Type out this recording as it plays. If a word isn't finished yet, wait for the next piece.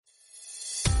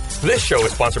This show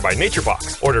is sponsored by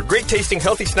NatureBox. Order great tasting,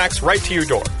 healthy snacks right to your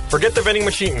door. Forget the vending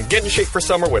machine and get in shape for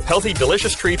summer with healthy,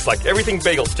 delicious treats like everything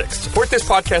bagel sticks. Support this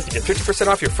podcast and get 50%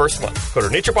 off your first month. Go to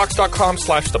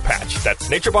naturebox.com/thepatch. That's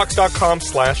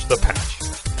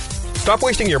naturebox.com/thepatch. Stop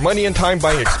wasting your money and time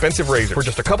buying expensive razors. For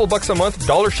just a couple bucks a month,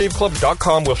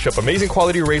 DollarShaveClub.com will ship amazing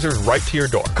quality razors right to your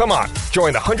door. Come on,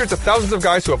 join the hundreds of thousands of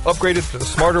guys who have upgraded to the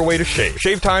smarter way to shave.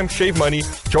 Shave time, shave money.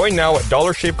 Join now at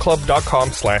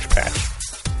DollarShaveClub.com/patch.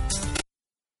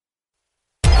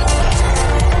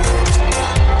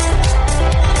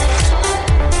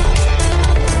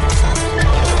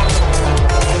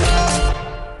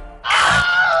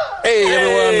 Hey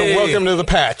everyone, welcome to The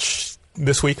Patch.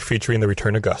 This week featuring the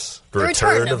return of Gus. The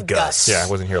return of Gus. Yeah, I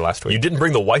wasn't here last week. You didn't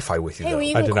bring the Wi-Fi with you, though.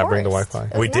 I did not bring the Wi-Fi.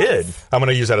 We did. I'm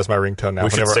going to use that as my ringtone now. We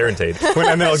should serenade.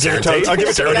 And then I'll give it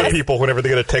to other people whenever they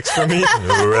get a text from me.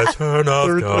 The return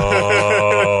of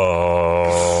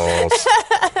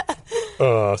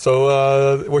Gus.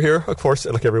 So we're here, of course,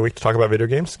 like every week to talk about video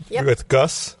games with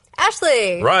Gus,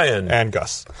 Ashley, Ryan, and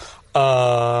Gus.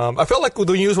 I felt like the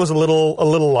news was a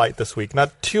little light this week.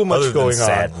 Not too much Other going than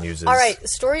sad on. news. All right,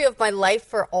 story of my life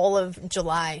for all of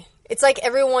July. It's like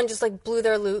everyone just like blew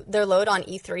their load on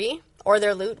E3 or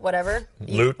their loot, whatever.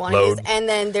 Load. And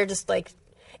then they're just like,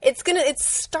 it's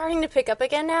starting to pick up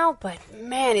again now, but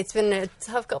man, it's been a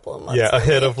tough couple of months. Yeah,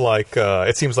 ahead of like,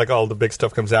 it seems like all the big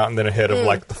stuff comes out, and then ahead of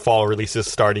like the fall releases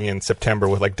starting in September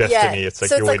with like Destiny. Yeah. It's like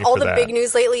so you're it's like waiting all for the that. big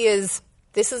news lately is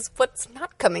this is what's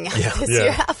not coming out this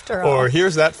year after all. Or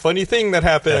here's that funny thing that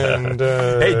happened.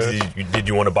 Hey, did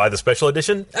you want to buy the special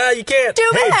edition? You can't. Too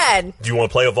bad. Do you want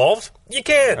to play Evolved? You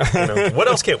can't. What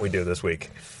else can't we do this week?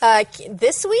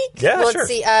 This week? Yeah, well, sure.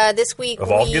 Let's see. This week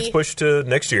Evolved gets pushed to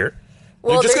next year.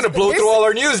 Well, You're just going to blow through all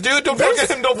our news, dude. Don't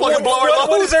fucking blow our load.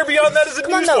 What is there beyond that as a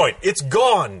Come on, news though. point? It's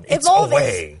gone. It's Evolve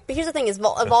away. but here's the thing: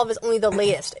 Evolve is only the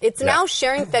latest. It's now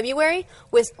sharing February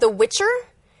with The Witcher.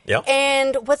 Yep.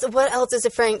 And what else is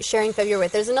it sharing February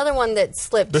with? There's another one that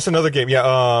slipped. There's another game.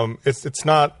 Yeah. It's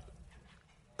not.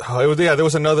 There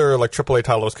was another like AAA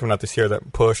title that was coming out this year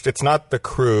that pushed. It's not The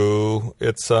Crew.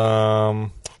 It's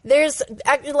There's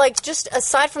like just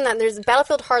aside from that, there's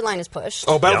Battlefield Hardline is pushed.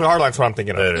 Oh, Battlefield Hardline's what I'm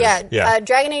thinking of. Yeah.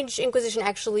 Dragon Age Inquisition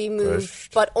actually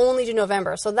moved, but only to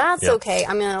November, so that's okay.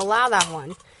 I'm going to allow that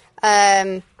one.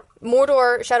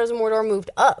 Mordor, Shadows of Mordor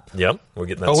moved up. Yep, we're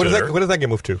getting that what sooner. does that get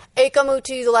moved to? It got moved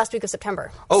to the last week of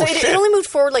September. Oh, so it only moved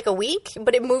forward like a week,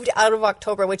 but it moved out of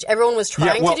October, which everyone was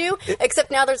trying to do, except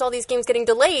now there's all these games getting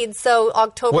delayed, so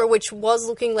October, which was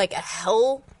looking like a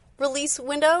hell release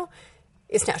window,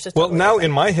 is now just... Well, now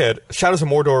in my head, Shadows of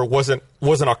Mordor was an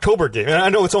October game. And I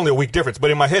know it's only a week difference, but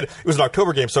in my head, it was an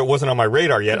October game, so it wasn't on my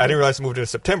radar yet. I didn't realize it moved into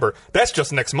September. That's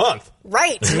just next month.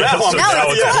 Right. Now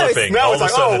it's flipping. Now All it's of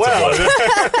a like, sudden oh, it's wow.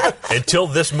 a blip. Until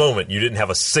this moment, you didn't have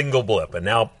a single blip, and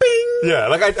now, bing! Yeah,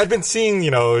 like I'd been seeing,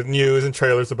 news and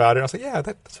trailers about it. And I was like, yeah,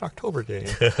 that's an October game.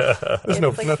 That's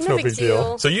no big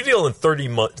deal. So you deal in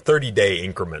 30-day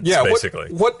increments,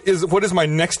 basically. What is my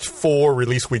next 4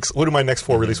 release weeks? What do my next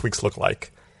 4 release weeks look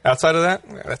like? Outside of that,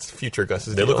 that's future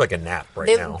Gus's They deal. look like a nap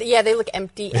now. Yeah, they look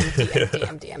empty.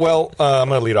 Well, I'm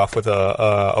going to lead off with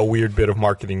a weird bit of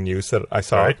marketing news that I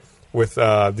saw. Right. With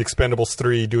the Expendables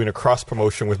 3 doing a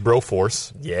cross-promotion with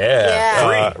Broforce.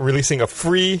 Yeah. Releasing a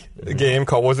free game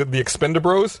called, was it The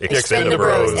Expendabros? The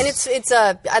Expendabros. And it's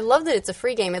I love that it's a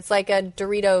free game. It's like a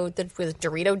Dorito with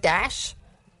Dorito Dash.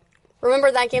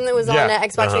 Remember that game that was on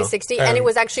Xbox 360? And it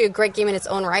was actually a great game in its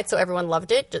own right, so everyone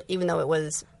loved it, even though it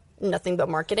was nothing but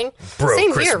marketing.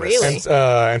 Same Christmas. here, really.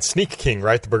 And Sneak King,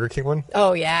 right? The Burger King one?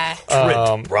 Oh, yeah.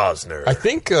 Trent Brosner. I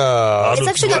think... it's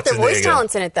actually got their voice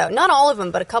talents in it, though. Not all of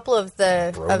them, but a couple of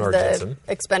the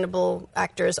expendable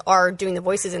actors are doing the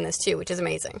voices in this, too, which is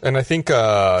amazing. And I think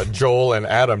Joel and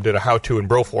Adam did a how-to in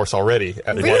Broforce already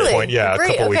at one point. Yeah,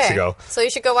 Great, a couple weeks ago. So you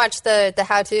should go watch the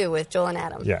how-to with Joel and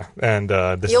Adam. Yeah, and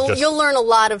you'll learn a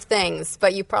lot of things,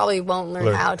 but you probably won't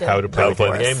learn how to play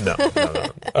the game.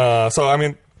 No. So I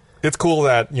mean, it's cool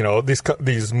that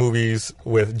these movies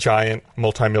with giant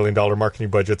multi-million-dollar marketing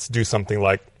budgets do something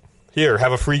like, here,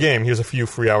 have a free game. Here's a few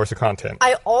free hours of content.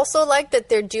 I also like that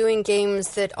they're doing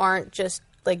games that aren't just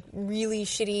like really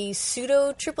shitty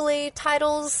pseudo AAA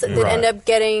titles that end up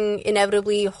getting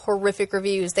inevitably horrific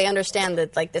reviews. They understand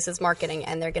that like this is marketing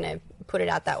and they're going to put it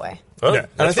out that way. Well, yeah,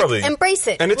 and I think, embrace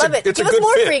it. And love it. It's Give a us good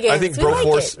more fit. free games. I think We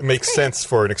Broforce like it. makes sense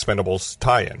for an Expendables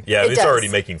tie-in. Yeah, it's does. already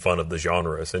making fun of the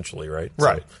genre, essentially, right?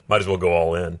 Right. So might as well go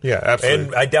all in. Yeah, absolutely.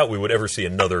 And I doubt we would ever see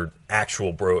another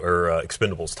actual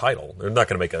Expendables title. They're not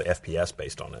going to make an FPS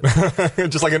based on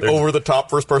it. Just like an over-the-top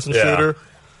first-person shooter.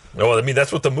 No, I mean,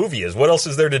 that's what the movie is. What else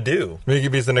is there to do?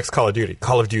 Maybe it's the next Call of Duty.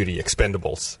 Call of Duty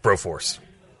Expendables. Broforce.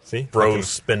 See? Bro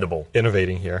spendable.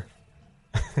 Innovating here.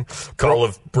 Call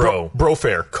of Bro.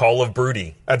 Brofair. Call of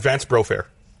Broody. Advanced Brofair.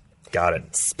 Got it.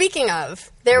 Speaking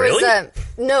of, there was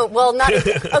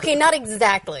not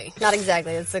exactly. Not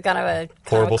exactly. It's a kind of a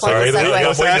horrible segue. I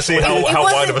was waiting to see how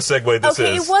wide of a segue this is.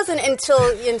 Okay, it wasn't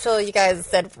until you guys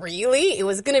said, really? It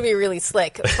was going to be really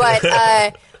slick.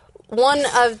 But one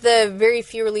of the very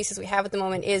few releases we have at the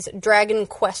moment is Dragon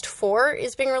Quest IV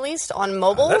is being released on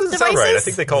mobile devices. That doesn't sound right. I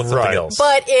think they call it something else.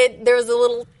 But there's a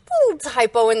little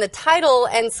typo in the title,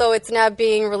 and so it's now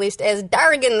being released as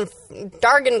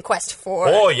Dargon Quest 4.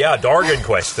 Oh, yeah, Dargon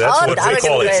Quest. That's what they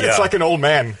call it. Yeah. It's like an old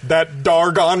man. That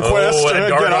Dargon Quest.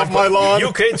 Get off my lawn.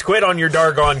 You kids quit on your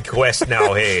Dargon Quest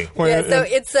now, hey. Yeah, so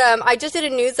it's, I just did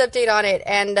a news update on it,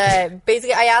 and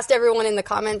basically I asked everyone in the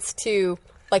comments to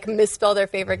misspell their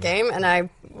favorite game, and I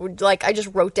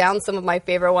just wrote down some of my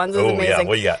favorite ones. It was amazing. Yeah,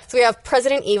 what you got? So we have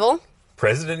President Evil.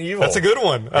 President Evil. That's a good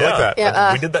one. I like that.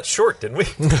 Yeah, we did that short, didn't we?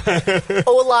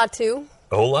 Ola 2.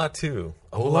 Ola 2.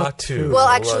 Ola 2. Well,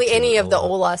 actually, any of the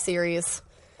Ola series.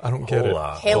 I don't get it.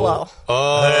 Halo.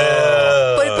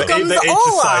 Oh. But it becomes the H is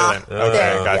Ola. silent.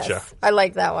 Okay, gotcha. Yes. I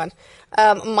like that one.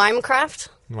 Minecraft.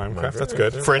 That's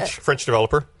good. French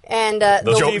developer. And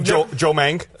Joe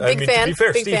Mang. Big fan. To be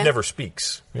fair, Big Steve fan. never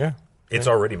speaks. Yeah. It's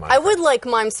already Minecraft. I would like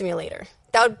Mime Simulator.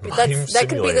 That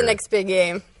could be the next big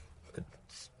game.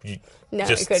 You No,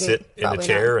 just you couldn't. sit in a Probably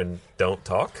chair not. and don't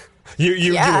talk?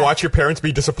 You watch your parents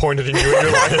be disappointed in you and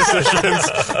your life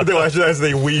decisions. They watch as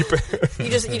they weep. You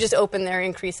just open their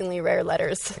increasingly rare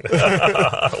letters. Wow,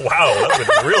 that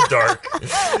was real dark.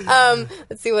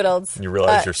 Let's see what else. You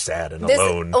realize you're sad and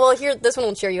alone. Well, this one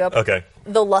will cheer you up. Okay.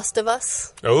 The Lust of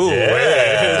Us. Oh,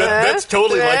 yeah. That's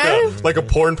totally like a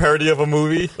porn parody of a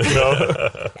movie. You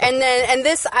know? And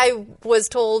this, I was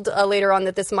told later on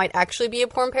that this might actually be a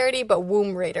porn parody, but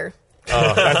Womb Raider.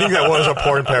 I think that was a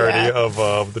porn parody of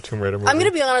the Tomb Raider movie. I'm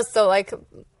going to be honest though,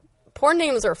 porn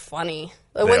names are funny.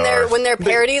 When they're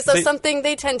parodies of something,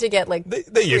 they tend to get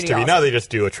they used to be. Awesome. Now they just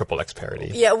do a XXX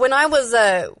parody. Yeah, when I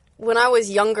was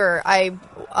younger, I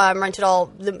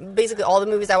rented basically all the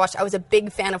movies I watched. I was a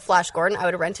big fan of Flash Gordon. I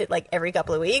would rent it every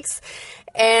couple of weeks.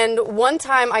 And one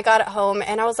time I got it home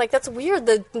and I was like, "That's weird.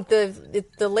 The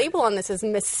label on this is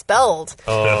misspelled."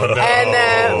 Oh no!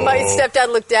 And my stepdad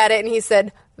looked at it and he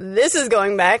said, "This is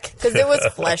going back," because it was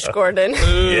Flesh Gordon. Yeah.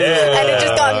 And it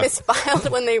just got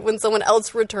misfiled when someone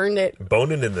else returned it.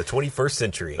 Boning in the 21st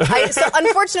century. So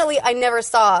unfortunately, I never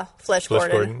saw Flesh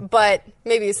Gordon, but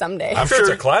maybe someday. I'm sure it's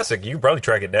a classic. You can probably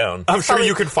track it down. I'm sure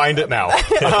you can find it now.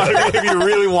 If you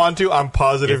really want to, I'm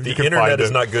positive you can find it. If the internet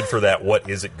is not good for that, what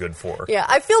is it good for? Yeah,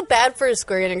 I feel bad for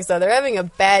Square Enix, though. They're having a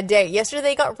bad day. Yesterday,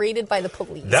 they got raided by the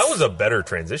police. That was a better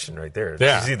transition right there.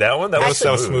 Yeah. Did you see that one? That was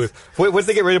so smooth. What did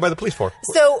they get raided by the police for?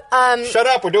 So, shut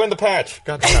up, we're doing the patch.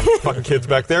 Goddamn fucking kids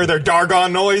back there. They're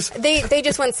Dargon noise. They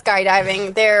just went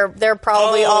skydiving. They're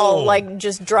probably all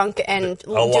just drunk and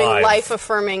doing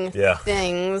life-affirming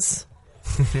things.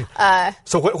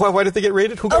 So why did they get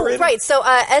raided? Who got raided? Right. So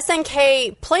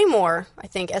SNK Playmore, I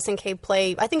think it's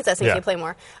SNK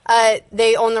Playmore.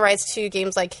 They own the rights to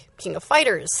games like King of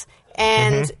Fighters,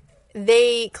 and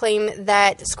they claim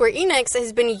that Square Enix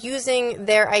has been using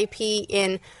their IP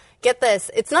in, get this,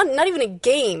 it's not even a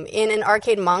game, in an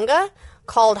arcade manga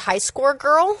called High Score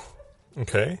Girl.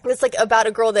 Okay. It's about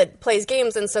a girl that plays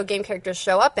games, and so game characters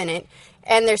show up in it.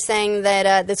 And they're saying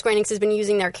that the Square Enix has been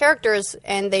using their characters,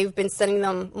 and they've been sending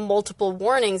them multiple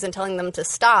warnings and telling them to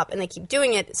stop, and they keep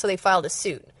doing it, so they filed a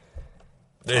suit.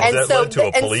 And that led to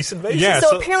a police invasion? Yeah,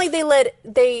 so apparently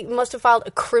they must have filed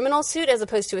a criminal suit as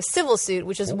opposed to a civil suit,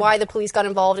 which is why the police got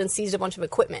involved and seized a bunch of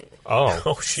equipment.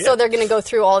 Oh shit. So they're going to go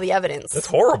through all the evidence. That's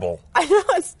horrible. I know,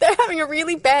 they're having a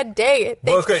really bad day.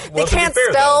 They can't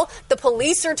spell, the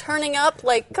police are turning up,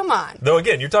 come on. Though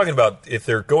again, you're talking about if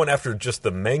they're going after just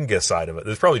the manga side of it,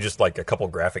 there's probably just a couple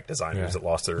graphic designers that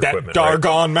lost their equipment.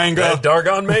 Dargon manga. That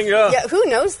Dargon manga. Yeah, who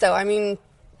knows though? I mean,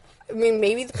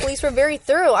 maybe the police were very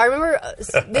thorough. I remember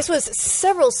this was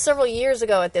several years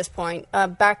ago at this point,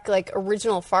 back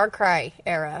original Far Cry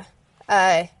era.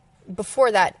 Before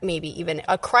that, maybe even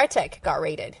Crytek got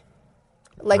raided.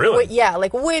 Really?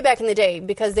 Way back in the day,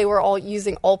 because they were all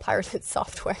using all pirated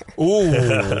software. Ooh.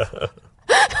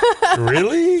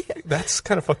 Really? That's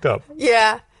kind of fucked up.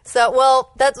 Yeah. So,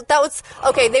 that was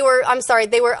okay. They were. I'm sorry.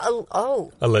 They were.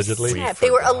 Allegedly. Snap,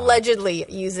 they were allegedly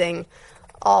using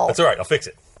all. That's all right. I'll fix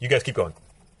it. You guys keep going.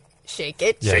 Shake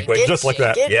it. Yeah, shake it. just like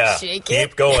that. Yeah. Shake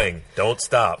keep going. Don't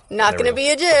stop. Not going to be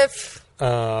a GIF.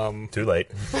 Too late.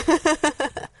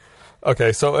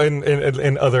 Okay, so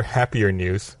in other happier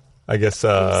news, I guess.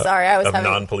 Sorry, I was of having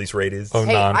non-police ratings. Oh,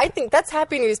 Hey, I think that's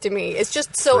happy news to me. It's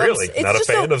just so Really? it's Not a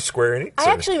just fan of Square Enix?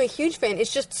 I actually am a huge fan.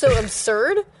 It's just so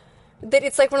absurd that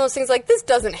it's like one of those things like, this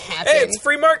doesn't happen. Hey, it's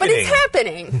free But marketing. it's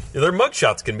happening. Their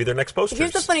mugshots can be their next posters.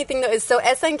 Here's the funny thing, though, is so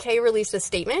SNK released a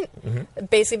statement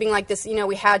basically being like this,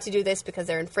 we had to do this because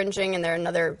they're infringing and they're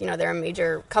another, they're a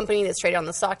major company that's traded on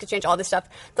the stock exchange, all this stuff.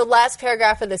 The last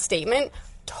paragraph of the statement,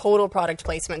 total product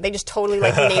placement. They just totally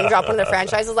name drop one of their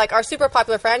franchises. Like, our super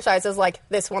popular franchise is like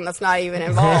this one that's not even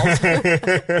involved.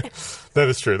 That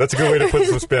is true. That's a good way to put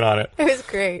some spin on it. It was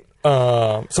great.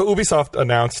 So Ubisoft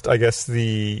announced, I guess,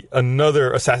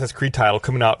 another Assassin's Creed title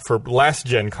coming out for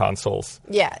last-gen consoles.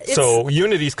 Yeah. So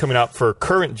Unity's coming out for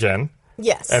current gen.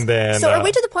 Yes. And then... So are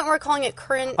we to the point where we're calling it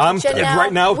current gen now?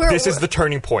 Right now, this is the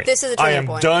turning point. This is the turning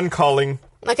point. I am done calling...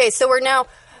 Okay, so we're now...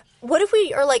 What if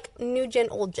we are like new gen,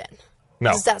 old gen?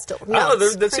 No. Is that still... I don't know.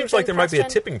 it's That seems current like gen, there might be a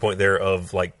past gen? tipping point there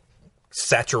of like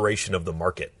saturation of the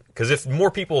market. Because if more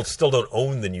people still don't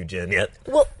own the new gen yet...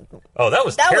 Well, Oh, that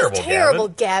was that terrible, was terrible,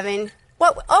 Gavin.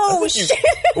 What? Oh, shit.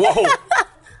 Whoa! It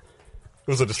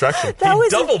was a distraction. That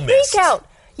was double a freak missed. out.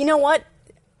 You know what?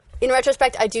 In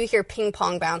retrospect, I do hear ping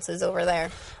pong bounces over there.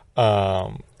 We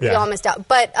all Yeah. missed out.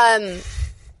 But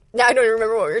now I don't even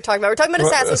remember what we were talking about. We're talking about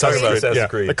Assassin's talking Creed. about Assassin's Yeah,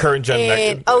 Creed. the current gen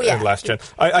And- oh, yeah. and last gen.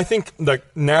 I think like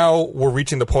now we're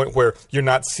reaching the point where you're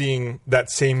not seeing that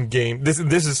same game. This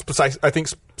is precise. I think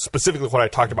specifically what I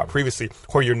talked about previously,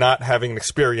 where you're not having an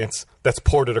experience that's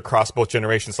ported across both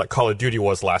generations, like Call of Duty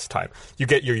was last time. You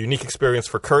get your unique experience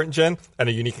for current gen and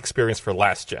a unique experience for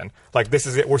last gen. Like this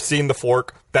is it. We're seeing the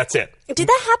fork. That's it. Did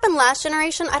that happen last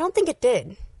generation? I don't think it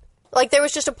did. Like, there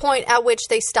was just a point at which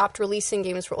they stopped releasing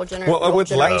games for old generations.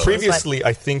 Well, previously,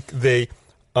 I think they,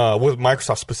 with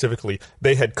Microsoft specifically,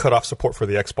 they had cut off support for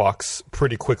the Xbox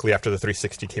pretty quickly after the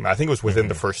 360 came out. I think it was within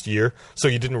the first year, so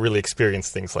you didn't really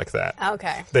experience things like that.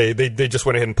 Okay. They just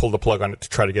went ahead and pulled the plug on it to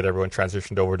try to get everyone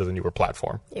transitioned over to the newer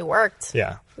platform. It worked.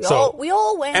 Yeah. We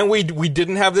all win. And we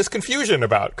didn't have this confusion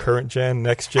about current gen,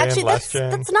 next gen, Actually, last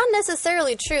gen. that's not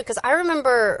necessarily true, because I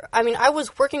remember, I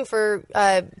was working for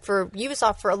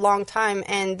Ubisoft for a long time,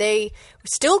 and they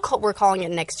still were calling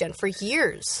it next gen for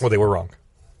years. Well, they were wrong.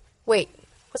 Wait,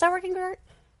 was I working for it?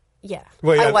 Yeah,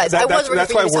 Well, yeah, I was. I was working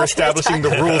that's for why Ubisoft we're at the establishing the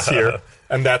time. rules here,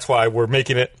 and that's why we're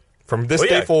making it from this Well,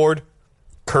 day yeah. forward.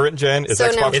 Current gen is So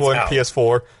now- Xbox One, It's out.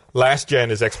 PS4. Last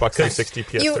gen is Xbox 360,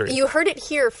 PS3. You heard it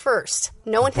here first.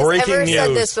 No one has Breaking ever said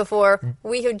news. this before.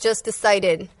 We have just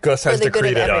decided Gus for has the good of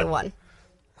decreed it. everyone.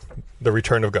 The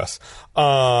return of Gus.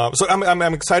 So I'm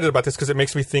excited about this because it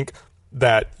makes me think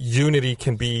that Unity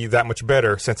can be that much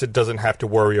better since it doesn't have to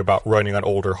worry about running on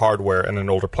older hardware and an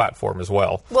older platform as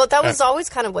well. Well, that was always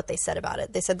kind of what they said about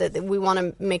it. They said that we want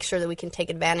to make sure that we can take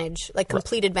advantage, like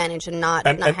complete advantage, and not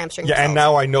hamstring Yeah, and ourselves.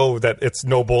 now I know that it's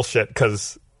no bullshit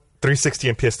because 360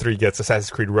 and PS3 gets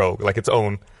Assassin's Creed Rogue, like its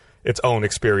own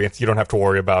experience. You don't have to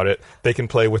worry about it. They can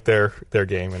play with their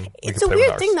game, and we It's can a play with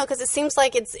weird ours. thing, though, because it seems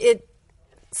like it's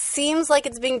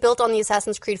being built on the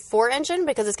Assassin's Creed 4 engine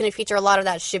because it's going to feature a lot of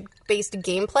that ship-based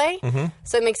gameplay. Mm-hmm.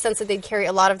 So it makes sense that they'd carry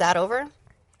a lot of that over.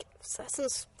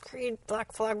 Assassin's Creed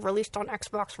Black Flag released on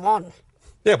Xbox One.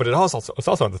 Yeah, but it's also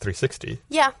on the 360.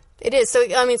 Yeah, it is. So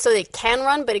so it can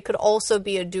run, but it could also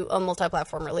be a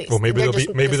multi-platform release. Well, maybe They're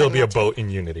there'll be a deciding not to. boat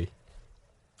in Unity.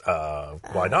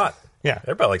 Why not? Yeah.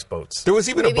 Everybody likes boats. There was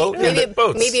even a boat. Maybe,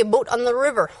 boats. maybe a boat on the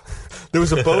river. There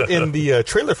was a boat in the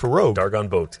trailer for Rogue. Dargon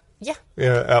boat. Yeah.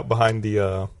 Out behind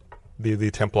the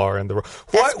Templar and the.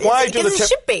 Why it's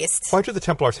ship-based. Why do the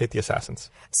Templars hate the Assassins?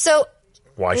 So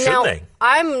Why shouldn't now, they?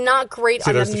 I'm not great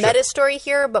on the there's the meta ship. story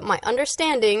here, but my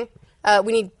understanding,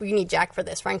 we need Jack for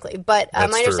this, frankly. But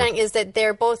That's my true. understanding is that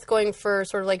they're both going for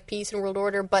sort of like peace and world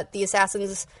order, but the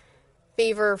assassins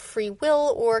favor free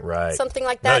will or Right. something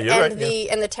like No, that, you're and right,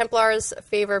 and the Templars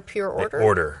favor pure order.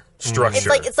 Order. Structure.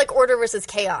 It's like order versus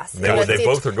chaos. They- You know, they it's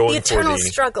both are going the for eternal the-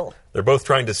 struggle. They're both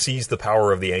trying to seize the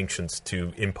power of the ancients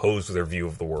to impose their view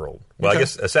of the world. Well, Okay. I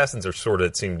guess assassins are sort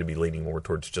of seem to be leaning more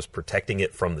towards just protecting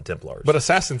it from the Templars. But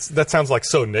Assassins, that sounds like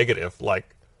so negative, like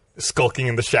skulking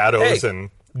in the shadows Hey. and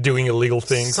doing illegal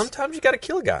things. sometimes you got to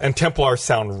kill a guy. And Templars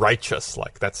sound righteous,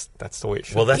 like that's the way it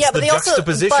should. well, be. that's the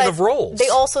juxtaposition but of roles. They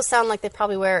also sound like they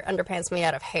probably wear underpants made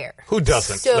out of hair. Who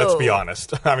doesn't? So- Let's be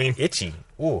honest. I mean, itchy.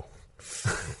 Ooh,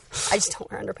 I just don't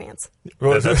wear underpants.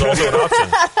 that's also an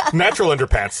option. natural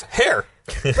underpants, hair.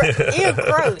 Ew,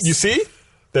 gross. You see?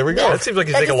 There we go. It seems like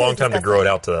it That take a just long seems time to grow it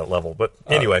out to that level. But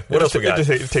anyway, what else we got?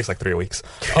 It takes like 3 weeks.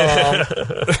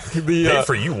 Made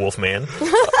for you, Wolfman.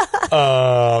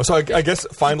 So I guess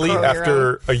finally, Grow your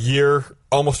after a year,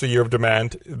 almost a year of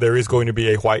demand, there is going to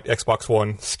be a white Xbox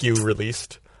One SKU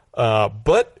released.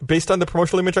 But based on the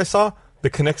promotional image I saw, the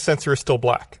Kinect sensor is still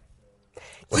black.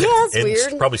 Yeah, that's and weird.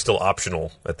 It's probably still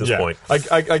optional at this point. I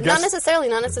guess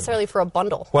Not necessarily for a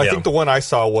bundle. Well, I Yeah. think the one I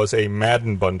saw was a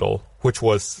Madden bundle, which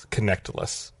was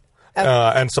Kinectless.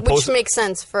 Which makes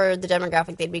sense for the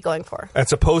demographic they'd be going for. And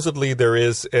supposedly there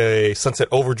is a Sunset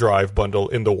Overdrive bundle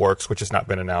in the works, which has not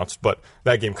been announced, but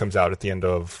that game comes out at the end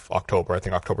of October, I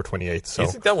think October 28th. So You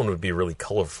think that one would be really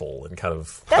colorful and kind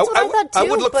of... That's what I thought too. I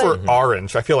would look for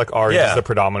orange. I feel like orange is the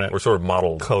predominant We're sort of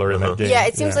modeled color in that game. Yeah,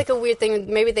 it seems like a weird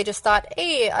thing. Maybe they just thought,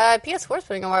 hey, PS4's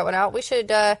putting a white one out. We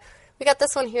should... we got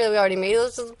this one here that we already made.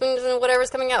 Let's just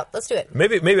whatever's coming out. Let's do it.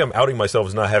 Maybe I'm outing myself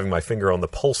as not having my finger on the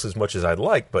pulse as much as I'd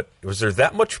like, but was there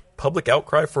that much public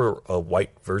outcry for a white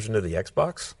version of the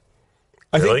Xbox?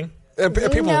 Really? I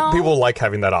think people like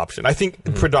having that option. I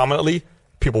think predominantly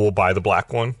people will buy the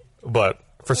black one, but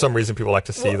for some reason people like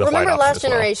to see the white option. Remember last as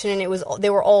well. generation, and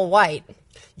they were all white.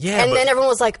 Yeah, And but then everyone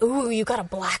was like, ooh, you got a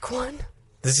black one?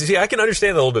 see, I can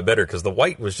understand that a little bit better because the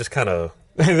white was just kind of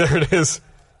There it is.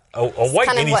 a white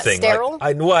kind of what, anything. sterile?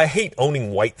 I hate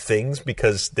owning white things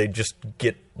because they just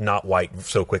get not white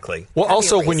so quickly. Well, That'd be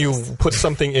also when you racist. put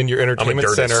something in your I'm a entertainment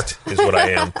center, dirtist, is what I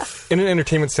am. in an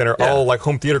entertainment center, Yeah. all like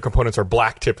home theater components are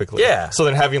black typically. Yeah. So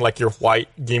then having like your white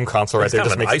game console right It's there kind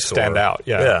just of an makes it stand eyesore. out.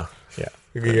 Yeah.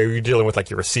 You're dealing with like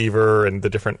your receiver and the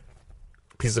different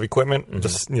pieces of equipment.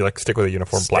 Just stick with a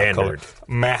uniform black color, Standard.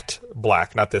 matte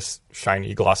black, not this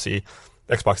shiny glossy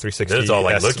Xbox 360. It's all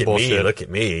like, bullshit. look at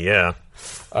me, yeah.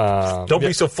 Don't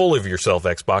be so full of yourself,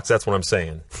 Xbox. That's what I'm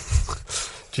saying.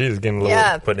 Jeez, getting a little.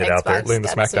 Yeah, putting it out there. Xbox Laying the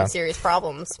got smack some down. serious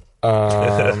problems.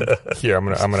 Here, I'm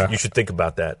gonna You should think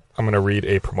about that. read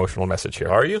a promotional message here.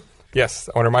 Are you? Yes,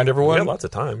 I want to remind We everyone. have lots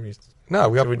of time. No,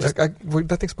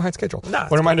 that thing's behind schedule. Nah, I want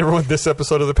to remind everyone this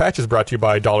episode of The Patch is brought to you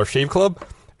by Dollar Shave Club.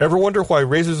 Ever wonder why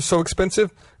razors are so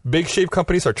expensive? Big shave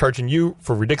companies are charging you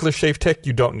for ridiculous shave tech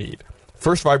you don't need.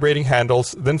 First vibrating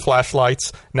handles, then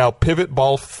flashlights, now pivot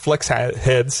ball flex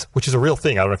heads, which is a real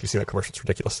thing. I don't know if you've seen that commercial. It's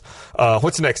ridiculous.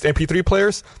 What's next? MP3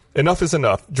 players? Enough is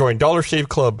enough. Join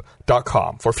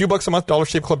DollarShaveClub.com. For a few bucks a month,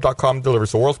 DollarShaveClub.com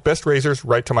delivers the world's best razors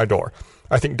right to my door.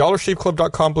 I think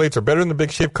DollarShaveClub.com blades are better than the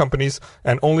big shave companies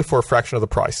and only for a fraction of the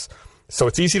price. So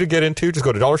it's easy to get into. Just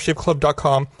go to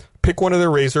DollarShaveClub.com, pick one of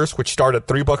their razors, which start at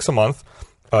 $3 a month.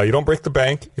 You don't break the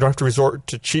bank. You don't have to resort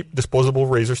to cheap disposable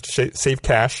razors to save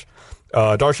cash.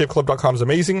 DollarShaveClub.com is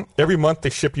amazing. Every month they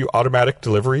ship you automatic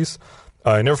deliveries.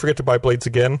 Never forget to buy blades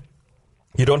again.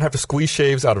 You don't have to squeeze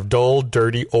shaves out of dull,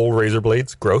 dirty, old razor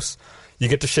blades. Gross. You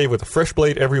get to shave with a fresh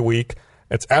blade every week.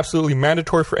 It's absolutely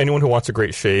mandatory for anyone who wants a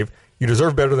great shave. You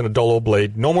deserve better than a dull old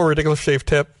blade. No more ridiculous shave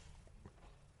tip.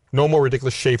 No more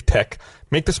ridiculous shave tech.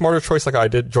 Make the smarter choice like I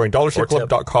did. Join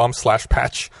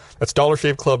DollarShaveClub.com/patch. That's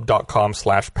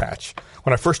DollarShaveClub.com/patch.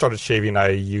 When I first started shaving, I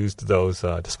used those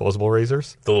disposable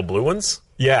razors. The little blue ones?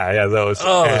 Yeah, those.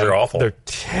 Oh, And they're awful. They're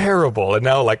terrible. And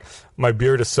now, like, my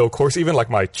beard is so coarse, even like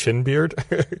my chin beard,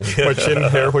 my chin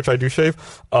hair, which I do shave,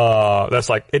 that's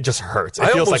like, it just hurts. It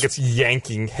feels like it's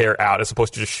yanking hair out as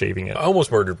opposed to just shaving it. I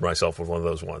almost murdered myself with one of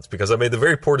those once because I made the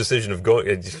very poor decision of going.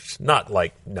 It's not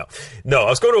like no. I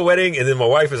was going to a wedding and then my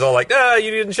wife is all like,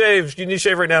 you didn't shave. You need to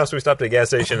shave right now. So we stopped at a gas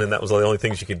station and that was the only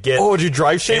thing she could get. Oh, did you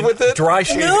drive shave And with it? Dry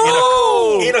shave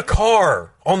No! in a car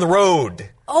on the road,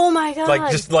 Oh my god!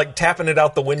 like just like tapping it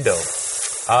out the window.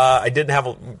 I didn't have.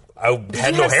 I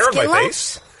had no hair on my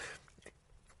face.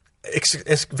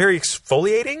 It's very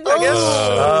exfoliating, I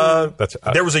guess.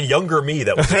 There was a younger me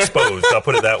that was exposed. I'll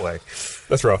put it that way.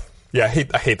 That's rough. Yeah,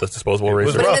 I hate those disposable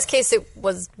razors. But in rough. this case, it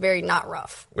was very not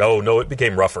rough. Oh no, it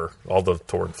became rougher. All the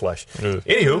torn flesh.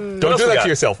 Anywho, Don't do that to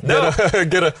yourself. No.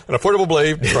 Get an affordable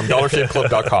blade from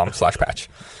DollarShaveClub.com/patch.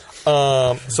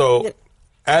 So,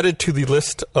 added to the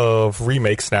list of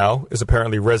remakes now is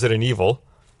apparently Resident Evil,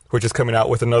 which is coming out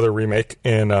with another remake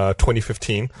in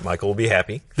 2015. Michael will be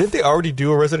happy. Didn't they already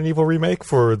do a Resident Evil remake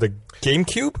for the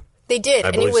GameCube? They did,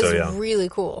 and it believe was so, yeah. really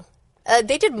cool.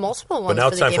 They did multiple ones now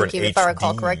for it's the time for an GameCube, if I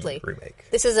recall HD correctly. remake.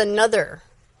 This is another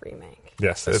remake.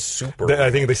 Yes, A it's super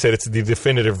I think they said it's the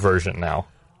definitive version now,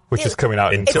 which is coming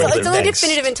out Until It's the only next.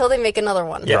 definitive until they make another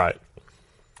one. Yeah. Right.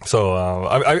 So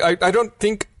I don't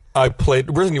think I played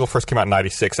Resident Evil first came out in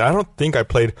 '96, and I don't think I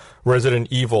played Resident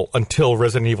Evil until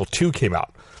Resident Evil 2 came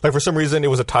out. Like for some reason, it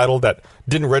was a title that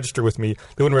didn't register with me.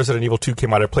 Then when Resident Evil 2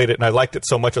 came out, I played it and I liked it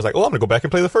so much. I was like, "Oh, I'm gonna go back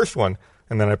and play the first one."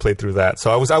 And then I played through that. So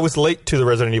I was late to the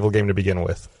Resident Evil game to begin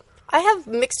with. I have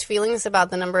mixed feelings about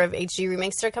the number of HD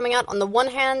remakes that are coming out. On the one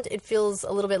hand, it feels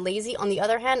a little bit lazy. On the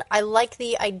other hand, I like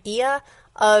the idea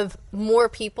of more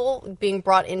people being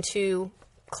brought into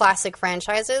classic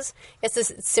franchises. It's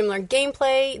this similar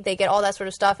gameplay. They get all that sort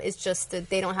of stuff. It's just that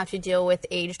they don't have to deal with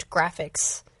aged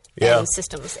graphics and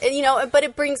systems. And, but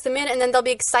it brings them in, and then they'll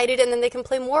be excited, and then they can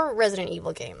play more Resident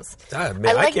Evil games. Man,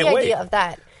 I like can't the wait. idea of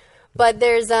that. But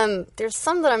there's some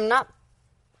that I'm not,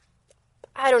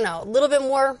 I don't know, a little bit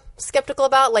more skeptical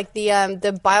about, like the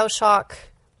BioShock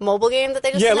mobile game that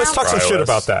they just announced. Let's talk some shit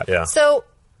about that. Yeah. So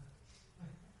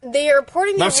they are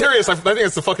porting the... I'm serious. I think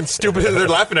it's the fucking stupidest... They're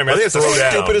laughing at me. I think it's the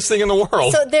stupidest thing in the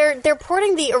world. So they're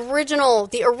porting the original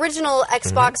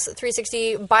Xbox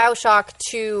 360 BioShock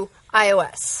to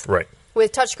iOS. Right.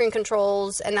 With touchscreen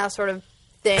controls and that sort of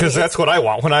thing. Because that's what I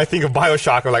want. When I think of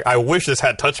BioShock, I'm like, I wish this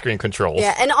had touchscreen controls.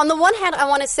 Yeah, and on the one hand, I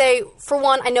want to say, for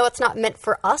one, I know it's not meant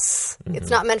for us. Mm-hmm. It's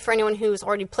not meant for anyone who's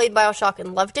already played BioShock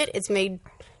and loved it. It's made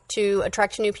to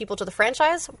attract new people to the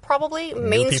franchise, probably.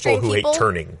 Mainstream people who hate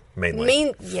turning,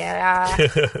 mainly. Yeah.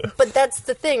 But that's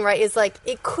the thing, right? Is like,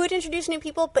 it could introduce new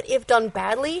people, but if done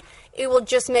badly, it will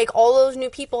just make all those new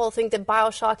people think that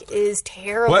BioShock is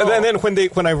terrible. Well, and then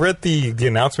when I read the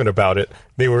announcement about it,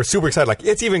 they were super excited. Like,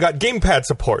 it's even got gamepad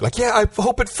support. Like, yeah, I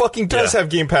hope it fucking does have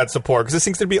gamepad support, because this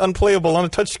thing's going to be unplayable on a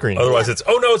touchscreen. Otherwise, it's,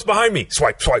 oh no, it's behind me.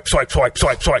 Swipe, swipe, swipe, swipe,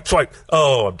 swipe, swipe, swipe.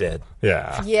 Oh, I'm dead.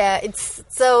 Yeah. Yeah, it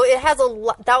has a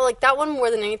lot, that one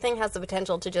more than anything has the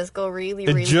potential to just go really,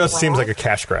 really It just wrong. seems like a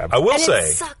cash grab. I will and say.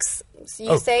 It sucks.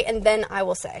 So you say, and then I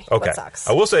will say what sucks.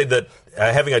 I will say that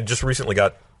I just recently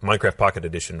got Minecraft Pocket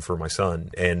Edition for my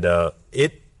son, and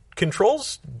it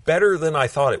controls better than I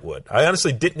thought it would. I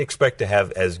honestly didn't expect to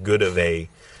have as good of a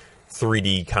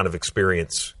 3D kind of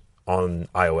experience on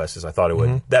iOS as I thought it would.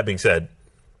 Mm-hmm. That being said,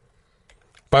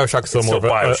 BioShock's still more of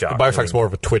BioShock's more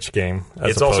of a Twitch game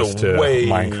as it's opposed also to way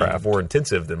Minecraft. more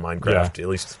intensive than Minecraft, at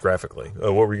least graphically.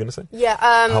 What were you going to say? Yeah.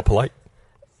 How polite.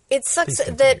 It sucks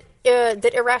that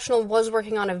Irrational was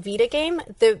working on a Vita game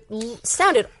that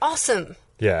sounded awesome.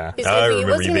 Yeah. I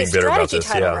remember you being bitter about this.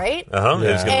 Title, right? Uh-huh.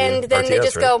 Yeah. And then they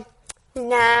just go,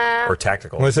 nah. Or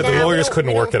tactical. Well, they said the lawyers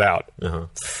couldn't work it out. Uh-huh.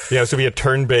 Yeah, so it'd be a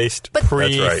turn-based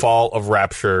pre-Fall of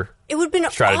Rapture. It would have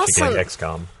been strategy awesome. Like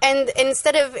XCOM. And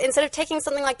instead of taking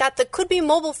something like that could be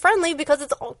mobile friendly because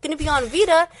it's going to be on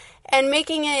Vita and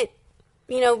making it,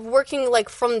 working like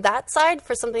from that side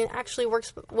for something that actually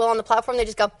works well on the platform, they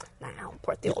just go, nah, I'll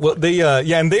port the old one.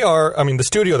 Well, and they are, the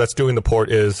studio that's doing the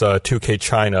port is 2K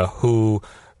China, who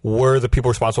were the people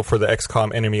responsible for the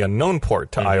XCOM Enemy Unknown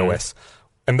port to iOS.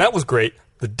 And that was great.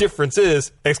 The difference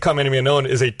is XCOM Enemy Unknown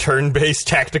is a turn-based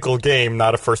tactical game,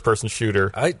 not a first-person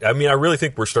shooter. I really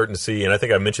think we're starting to see, and I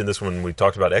think I mentioned this when we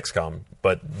talked about XCOM,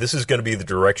 but this is going to be the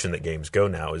direction that games go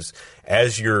now, is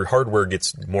as your hardware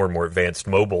gets more and more advanced,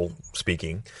 mobile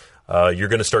speaking, you're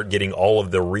going to start getting all of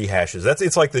the rehashes.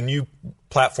 It's like the new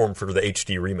platform for the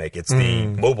HD remake. It's the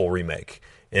mobile remake.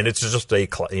 And it's just a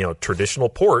traditional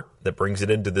port that brings it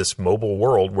into this mobile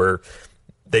world where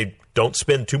they don't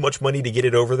spend too much money to get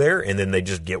it over there, and then they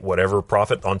just get whatever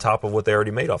profit on top of what they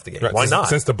already made off the game. Right. Why not?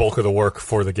 Since the bulk of the work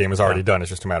for the game is already done, it's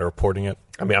just a matter of porting it.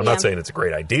 I'm not saying it's a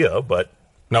great idea, but...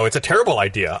 No, it's a terrible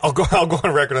idea. I'll go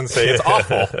on record and say it's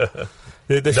awful.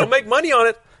 They'll make money on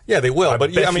it. Yeah, they will.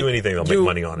 But anything, they'll make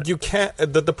money on it. You can't...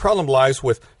 The problem lies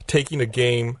with taking a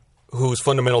game whose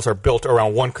fundamentals are built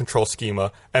around one control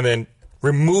schema and then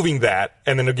removing that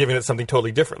and then giving it something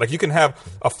totally different. Like, you can have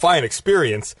a fine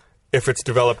experience if it's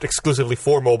developed exclusively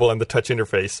for mobile and the touch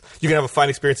interface. You can have a fine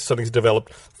experience if something's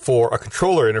developed for a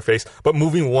controller interface, but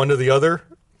moving one to the other,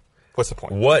 what's the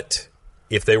point? What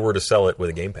if they were to sell it with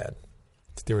a gamepad?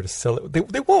 If they were to sell it,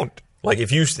 they won't. Like,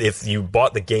 if you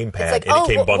bought the gamepad and it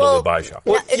came bundled with BioShock.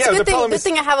 Well, it's a good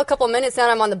thing I have a couple of minutes now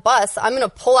and I'm on the bus. I'm going to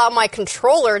pull out my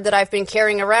controller that I've been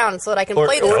carrying around so that I can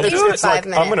play this game for 5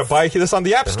 minutes. I'm going to buy this on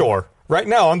the App Store right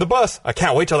now on the bus. I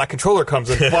can't wait till that controller comes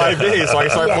in 5 days so I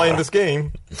can start playing this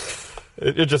game.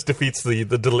 It just defeats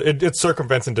it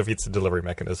circumvents and defeats the delivery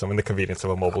mechanism and the convenience of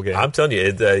a mobile game. I'm telling you,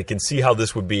 you can see how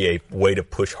this would be a way to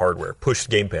push hardware, push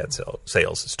gamepad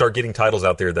sales, start getting titles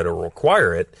out there that will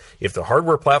require it. If the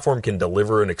hardware platform can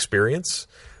deliver an experience,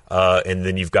 and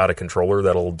then you've got a controller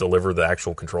that'll deliver the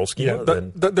actual control schema.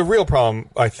 The real problem,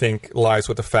 I think, lies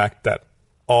with the fact that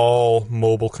all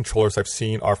mobile controllers I've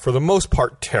seen are, for the most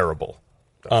part, terrible.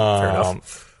 Fair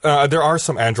enough. There are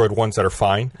some Android ones that are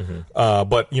fine,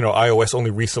 but iOS only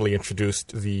recently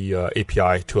introduced the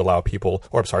API to allow people,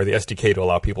 the SDK to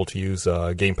allow people to use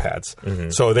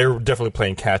gamepads. So they're definitely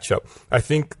playing catch up. I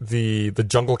think the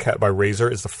Jungle Cat by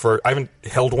Razer is the first. I haven't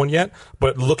held one yet,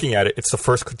 but looking at it, it's the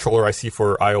first controller I see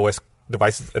for iOS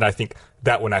devices, and I think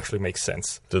that one actually makes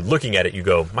sense. So looking at it, you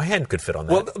go, my hand could fit on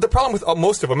that. Well, the problem with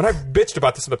most of them, and I've bitched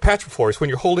about this in the patch before, is when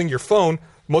you're holding your phone,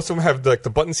 most of them have the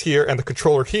buttons here and the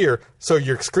controller here, so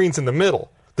your screen's in the middle.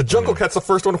 The Jungle Cat's the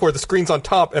first one where the screen's on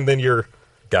top, and then your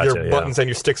your buttons and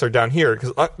your sticks are down here,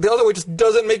 because the other way just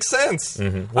doesn't make sense.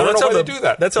 Mm-hmm. Well, I don't know why they do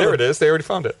that. There it is. They already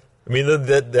found it. I mean,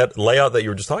 that layout that you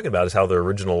were just talking about is how the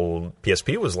original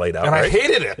PSP was laid out, and right? I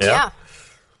hated it. Yeah.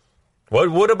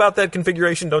 What about that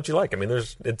configuration don't you like? I mean,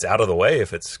 it's out of the way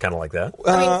if it's kind of like that.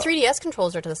 I mean, 3DS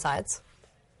controls are to the sides.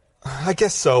 I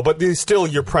guess so, but still,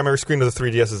 your primary screen of the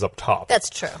 3DS is up top. That's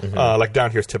true. Mm-hmm. Like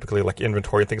down here is typically like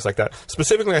inventory and things like that.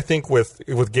 Specifically, I think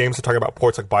with games that talk about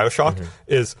ports like BioShock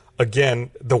is, again,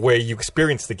 the way you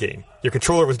experience the game. Your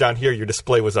controller was down here, your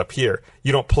display was up here.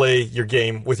 You don't play your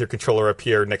game with your controller up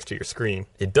here next to your screen.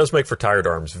 It does make for tired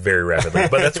arms very rapidly,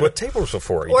 but that's what tables are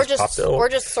for. Or just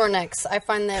sore necks. I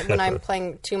find that when I'm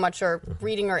playing too much or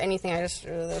reading or anything, I just do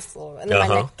this little, and then my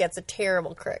neck gets a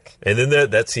terrible crick. And then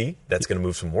that's going to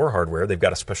move some more hardware. They've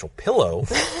got a special pillow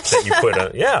that you put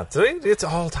on. Yeah, so it's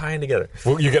all tying together.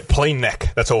 Well, you get plane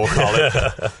neck. That's what we'll call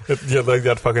it. Like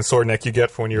that fucking sore neck you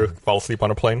get for when you fall asleep on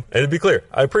a plane. And to be clear,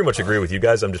 I pretty much agree with you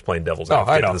guys. I'm just playing devil's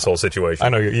advocate in this whole situation. I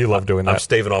know you love doing that. I'm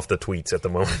staving off the tweets at the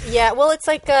moment. Yeah, well, it's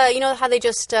like you know how they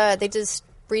just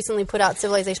recently put out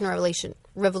Civilization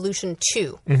Revolution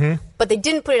 2, but they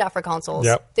didn't put it out for consoles.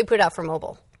 Yep. They put it out for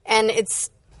mobile, and it's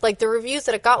like the reviews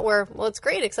that it got were, well, it's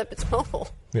great except it's mobile.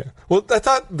 Yeah. Well, I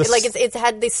thought they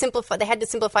had to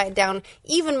simplify it down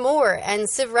even more, and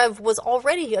Civ Rev was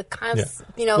already a kind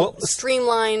of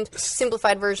streamlined,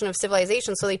 simplified version of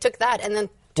Civilization, so they took that and then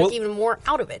took even more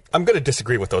out of it. I'm going to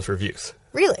disagree with those reviews.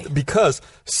 Really? Because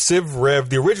Civ Rev,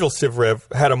 the original Civ Rev,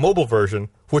 had a mobile version,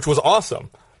 which was awesome.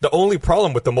 The only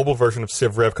problem with the mobile version of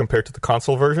Civ Rev compared to the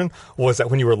console version was that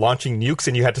when you were launching nukes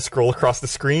and you had to scroll across the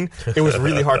screen, it was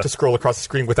really hard to scroll across the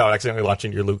screen without accidentally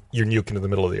launching your nuke into the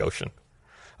middle of the ocean.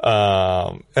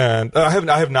 And I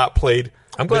have not played.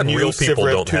 I'm glad real people Civ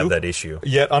Rev don't 2 have that issue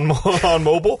yet on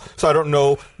mobile, so I don't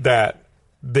know that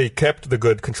they kept the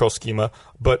good control schema,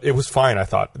 but it was fine. I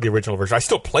thought the original version. I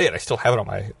still play it. I still have it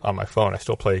on my phone. I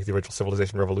still play the original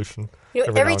Civilization Revolution. You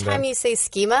know, every time you say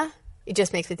schema, it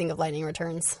just makes me think of Lightning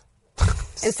Returns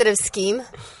instead of scheme.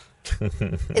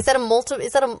 Is that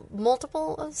a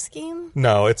multiple of scheme?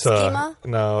 No, it's schema?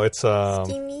 It's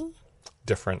schemey.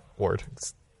 Different word.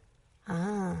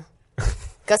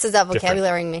 Gus is out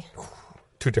vocabularying me.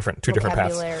 Two different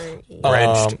paths.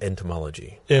 Branched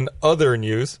entomology. In other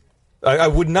news, I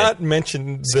would not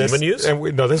mention this. Schema news?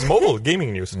 No, this is mobile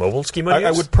gaming news. Mobile schema news?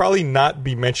 I would probably not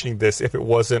be mentioning this if it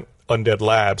wasn't Undead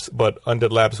Labs, but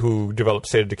Undead Labs, who developed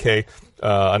State of Decay,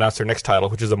 announced their next title,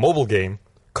 which is a mobile game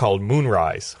called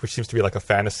Moonrise, which seems to be like a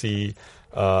fantasy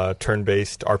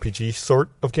turn-based RPG sort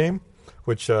of game,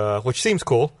 which seems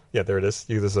cool. Yeah, there it is.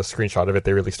 There's a screenshot of it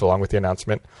they released along with the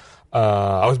announcement.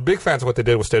 I was big fans of what they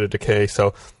did with State of Decay,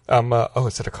 so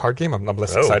is it a card game? I'm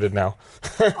less excited now.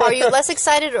 Are you less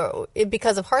excited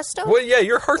because of Hearthstone? Well, yeah,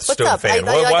 you're a Hearthstone What's up? fan.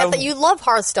 I thought you love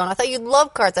Hearthstone. I thought you'd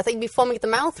love cards. I thought you'd be foaming at the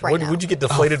mouth now. Would you get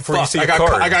deflated before you see a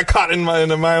card? I got caught in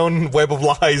my own web of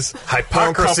lies.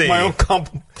 Hypocrisy. My own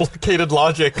complicated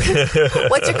logic.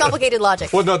 What's your complicated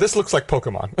logic? Well, no, this looks like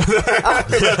Pokemon.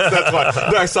 That's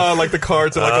why. I saw like the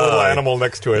cards and like a little animal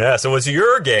next to it. Yeah, so it's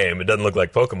your game. It doesn't look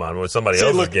like Pokemon. It was somebody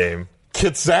else's game.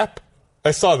 Kitsap.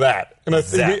 I saw that. And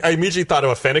I immediately thought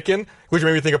of a Fennekin, which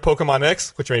made me think of Pokemon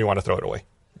X, which made me want to throw it away.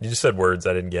 You just said words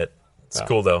I didn't get. It's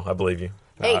cool, though. I believe you.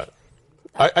 Hey.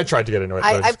 I tried to get into it.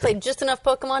 I played just enough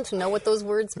Pokemon to know what those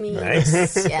words mean.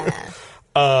 Nice. Yeah.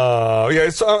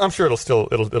 So I'm sure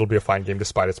it'll be a fine game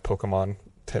despite its Pokemon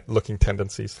looking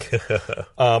tendencies.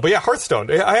 But yeah, Hearthstone.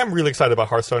 I am really excited about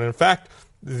Hearthstone. In fact,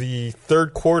 the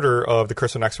third quarter of the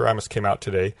Curse of Naxxramas came out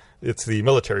today. It's the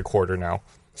military quarter now.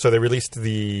 So they released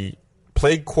the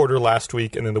Plague quarter last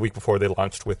week, and then the week before they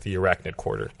launched with the Arachnid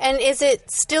quarter. And is it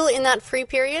still in that free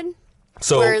period?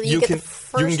 So where you can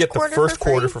get the first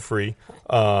quarter for free,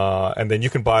 and then you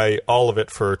can buy all of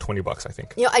it for $20, I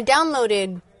think. You know, I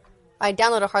downloaded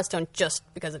Hearthstone just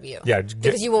because of you. Yeah,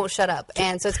 because you won't shut up,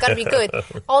 and so it's got to be good.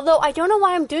 Although I don't know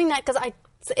why I'm doing that because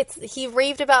he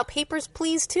raved about Papers,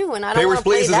 Please too, and I don't want to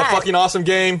play that. Papers, Please is a fucking awesome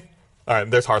game. All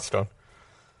right, there's Hearthstone.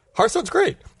 Hearthstone's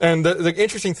great, and the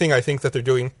interesting thing I think that they're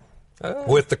doing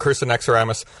with the Curse of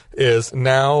Naxxramas is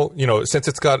now, since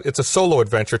it's a solo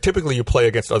adventure. Typically, you play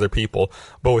against other people,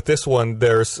 but with this one,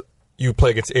 you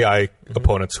play against AI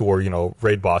opponents who are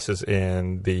raid bosses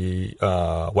in the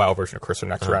WoW version of Curse of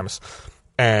Naxxramas,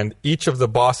 and each of the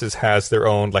bosses has their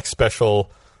own special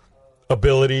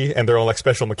ability and their own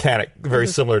special mechanic, very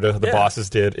similar to the bosses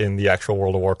did in the actual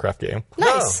World of Warcraft game.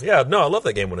 Nice. I love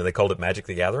that game when they called it Magic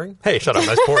the Gathering. Hey, shut up,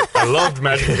 nice port. I loved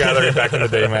Magic the Gathering back in the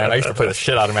day, man. I used to play the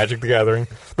shit out of Magic the Gathering.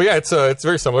 But yeah, it's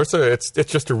very similar. It's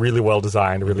just a really well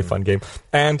designed, really fun game,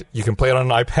 and you can play it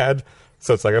on an iPad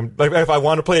So it's like, if I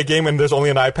want to play a game and there's only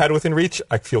an iPad within reach,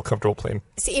 I feel comfortable playing.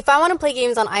 See, if I want to play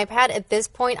games on iPad, at this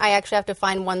point, I actually have to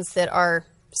find ones that are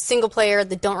single player,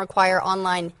 that don't require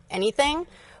online anything.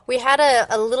 We had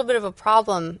a little bit of a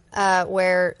problem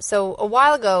so a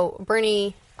while ago,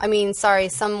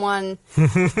 someone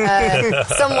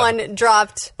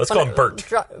dropped... Let's call him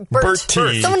Bert. Bert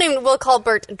T. Someone named We'll Call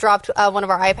Bert dropped one of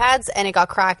our iPads, and it got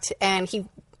cracked, and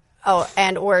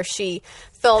or she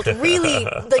felt really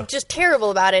just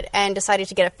terrible about it and decided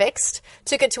to get it fixed.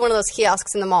 Took it to one of those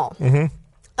kiosks in the mall,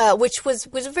 which was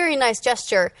a very nice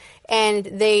gesture. And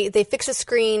they fixed the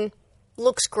screen,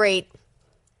 looks great,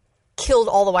 killed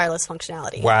all the wireless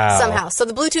functionality somehow. So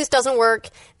the Bluetooth doesn't work,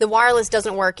 the wireless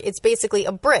doesn't work. It's basically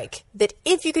a brick that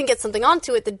if you can get something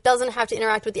onto it that doesn't have to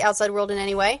interact with the outside world in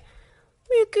any way,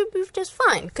 it could be just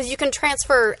fine because you can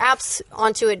transfer apps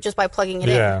onto it just by plugging it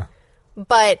in.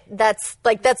 But that's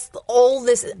all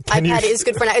this iPad is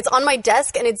good for now. It's on my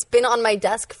desk, and it's been on my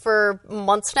desk for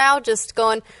months now, just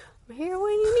going, I'm here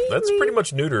when you need That's me. pretty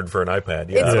much neutered for an iPad.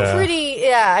 It's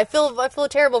pretty, I feel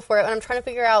terrible for it, and I'm trying to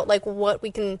figure out, what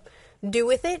we can do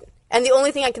with it. And the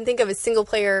only thing I can think of is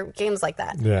single-player games like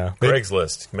that. Yeah.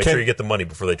 Craigslist. Make sure you get the money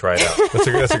before they try it out.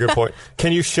 That's a good point.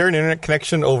 Can you share an internet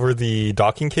connection over the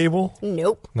docking cable?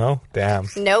 Nope. No? Damn.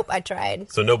 Nope, I tried.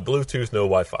 So no Bluetooth, no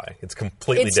Wi-Fi. It's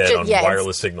completely dead on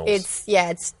wireless signals.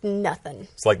 It's nothing.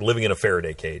 It's like living in a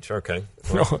Faraday cage. Okay.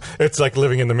 No, it's like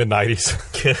living in the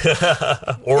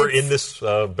mid-90s. Or in this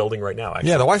building right now,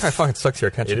 actually. Yeah, the Wi-Fi fucking sucks here. I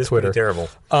can't check Twitter. It is terrible.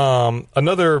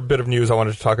 Another bit of news I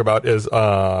wanted to talk about is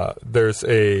there's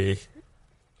a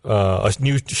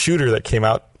new shooter that came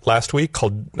out last week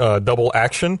called Double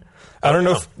Action. I don't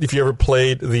know if you ever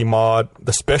played the mod,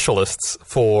 The Specialists,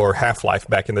 for Half-Life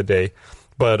back in the day,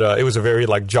 but it was a very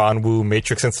John Woo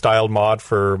Matrix-styled mod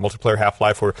for multiplayer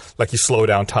Half-Life where you slow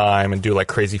down time and do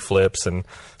crazy flips and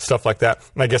stuff like that.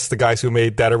 And I guess the guys who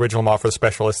made that original mod for The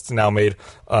Specialists now made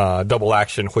Double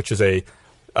Action, which is a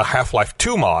Half-Life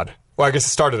 2 mod. Well, I guess it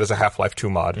started as a Half-Life 2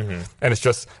 mod. And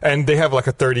and they have a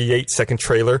 38-second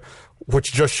trailer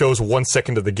which just shows 1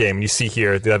 second of the game. And you see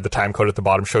here, they have the time code at the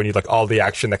bottom showing you all the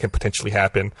action that can potentially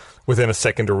happen within a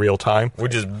second of real time.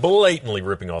 Which is blatantly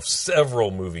ripping off several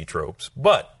movie tropes.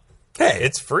 But, hey,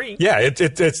 it's free. Yeah,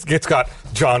 it's got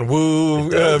John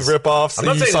Woo ripoffs. I'm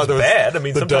not saying it's bad. I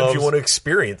mean, sometimes you want to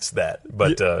experience that.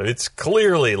 But it's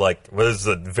clearly there's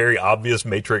a very obvious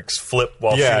Matrix flip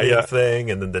while shooting the thing,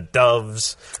 and then the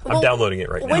doves. I'm downloading it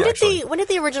right now, When did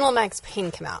the original Max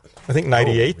Payne come out? I think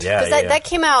 98. Because that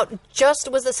came out so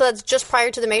that's just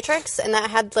prior to the Matrix, and that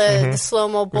had the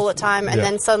slow-mo bullet time, and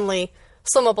then suddenly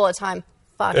slow-mo bullet time.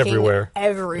 Everywhere.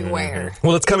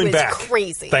 Well, it's coming back.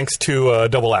 Crazy. Thanks to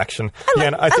Double Action.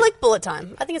 I like bullet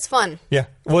time. I think it's fun. Yeah.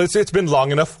 Well, it's been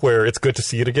long enough where it's good to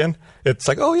see it again. It's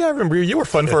I remember you were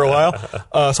fun for a while.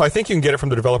 So I think you can get it from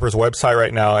the developer's website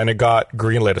right now, and it got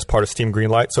greenlit as part of Steam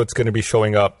Greenlight, so it's going to be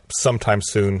showing up sometime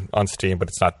soon on Steam, but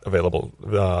it's not available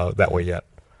that way yet.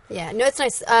 Yeah, no, it's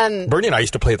nice. Bernie and I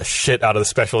used to play the shit out of The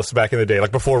Specialists back in the day,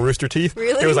 before Rooster Teeth.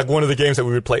 Really? It was one of the games that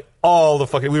we would play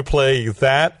we would play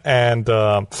that and,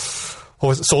 what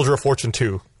was it, Soldier of Fortune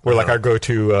 2, were our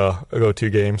go-to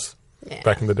games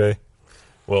back in the day.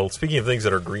 Well, speaking of things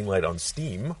that are greenlight on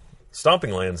Steam,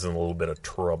 Stomping Land's in a little bit of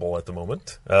trouble at the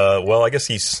moment. I guess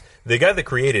he's the guy that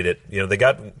created it. They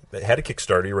had a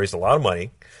Kickstarter, he raised a lot of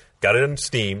money, got it on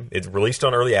Steam, it released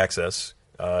on early access.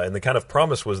 And the kind of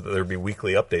promise was that there would be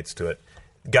weekly updates to it.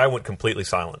 Guy went completely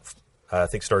silent, I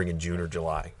think starting in June or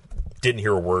July. Didn't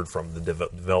hear a word from the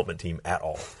development team at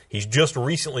all. He's just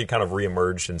recently kind of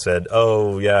reemerged and said,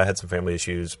 I had some family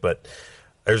issues, but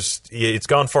it's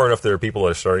gone far enough that there are people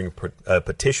that are starting a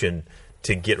petition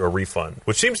to get a refund,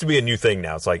 which seems to be a new thing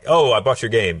now. It's I bought your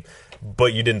game,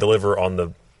 but you didn't deliver on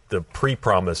the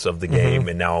pre-promise of the game,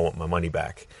 and now I want my money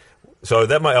back. So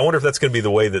I wonder if that's going to be the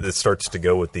way that it starts to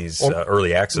go with these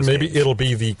early access maybe games. It'll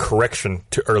be the correction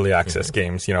to early access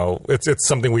games. It's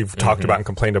something we've talked about and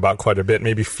complained about quite a bit.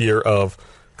 Maybe fear of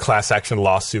class action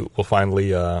lawsuit will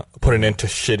finally put an end to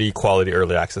shitty quality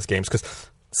early access games, because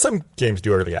some games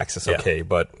do early access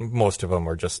but most of them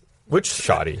are just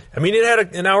shoddy. I mean, it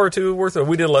had an hour or two worth of...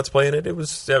 We did a Let's Play in it. It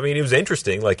was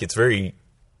interesting. It's very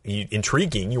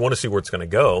intriguing. You want to see where it's going to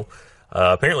go.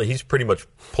 Apparently, he's pretty much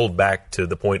pulled back to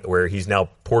the point where he's now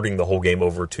porting the whole game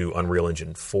over to Unreal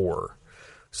Engine 4.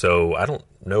 So I don't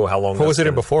know how long... What was it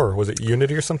in before? Was it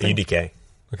Unity or something? UDK.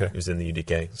 Okay. He was in the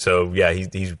UDK. So,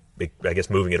 he's I guess,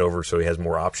 moving it over so he has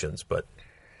more options. But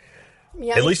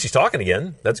at least he's talking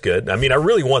again. That's good. I mean, I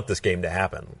really want this game to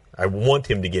happen. I want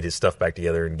him to get his stuff back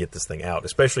together and get this thing out,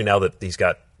 especially now that he's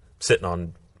got sitting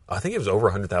on I think it was over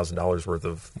 $100,000 worth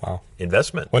of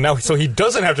investment. Well, now, so he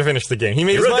doesn't have to finish the game. He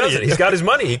made his really money. Doesn't. He's got his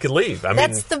money. He could leave.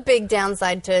 That's the big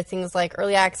downside to things like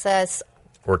early access.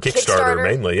 Or Kickstarter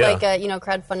mainly, yeah. Like,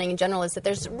 crowdfunding in general is that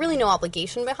there's really no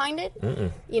obligation behind it.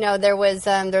 There was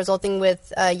a whole thing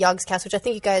with Yogscast, which I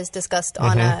think you guys discussed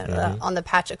on the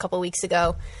patch a couple weeks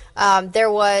ago.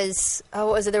 There was,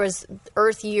 There was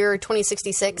Earth Year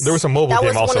 2066. There was a mobile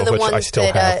game also, which I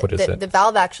still have. What is it? The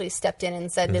Valve actually stepped in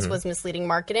and said this was misleading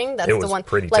marketing. That's it was the one.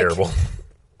 Pretty terrible.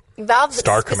 Valve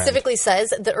specifically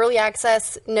says that early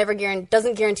access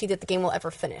doesn't guarantee that the game will ever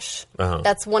finish.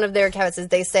 That's one of their caveats. Is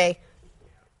they say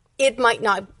it might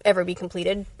not ever be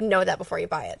completed. Know that before you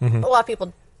buy it. A lot of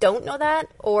people don't know that,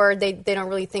 or they don't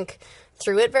really think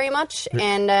through it very much.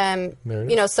 And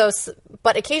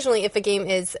but occasionally, if a game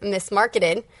is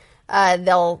mismarketed,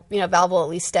 Valve will at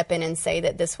least step in and say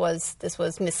that this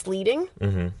was misleading.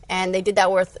 And they did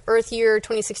that with Earth Year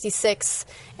 2066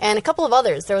 and a couple of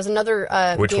others. There was another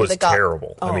which game was that got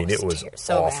terrible. I mean, it was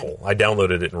so awful. bad. I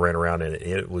downloaded it and ran around in it.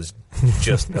 It was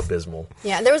just abysmal.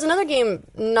 Yeah, there was another game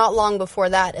not long before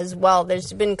that as well.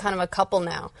 There's been kind of a couple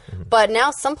now, but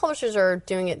now some publishers are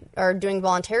doing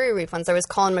voluntary refunds. There was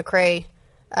Colin McRae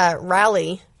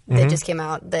Rally that just came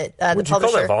out. That Would you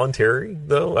call that voluntary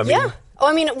though? I mean, yeah.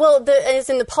 As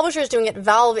in the publisher is doing it,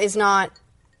 Valve is not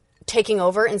taking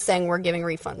over and saying we're giving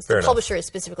refunds. The publisher is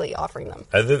specifically offering them.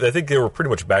 I think they were pretty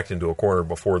much backed into a corner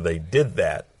before they did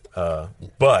that.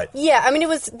 But yeah, I mean,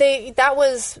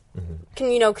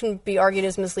 can be argued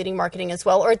as misleading marketing as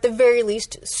well, or at the very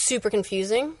least, super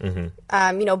confusing.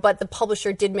 But the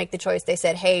publisher did make the choice. They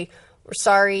said, "Hey, we're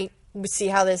sorry. We see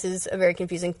how this is a very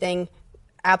confusing thing.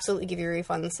 Absolutely give you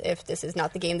refunds if this is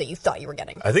not the game that you thought you were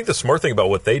getting." I think the smart thing about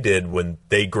what they did when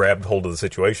they grabbed hold of the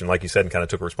situation, like you said, and kind of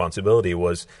took responsibility,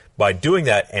 was by doing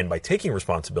that and by taking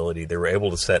responsibility, they were able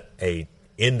to set a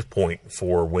end point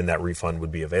for when that refund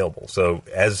would be available. So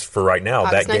as for right now,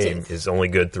 August that 19th. Game is only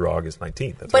good through August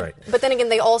 19th. That's but, right. But then again,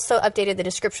 they also updated the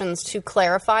descriptions to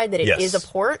clarify that it is a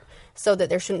port so that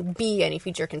there shouldn't be any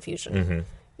feature confusion.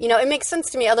 It makes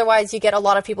sense to me. Otherwise, you get a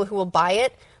lot of people who will buy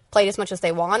it, play it as much as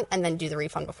they want, and then do the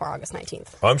refund before August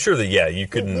 19th. I'm sure that, you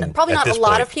couldn't. Probably not a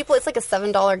lot of people. It's like a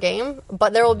 $7 game,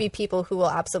 but there will be people who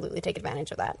will absolutely take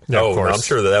advantage of that. Yeah, of course. I'm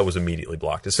sure that was immediately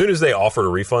blocked. As soon as they offered a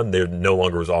refund, there no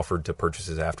longer was offered to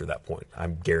purchases after that point. I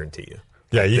guarantee you.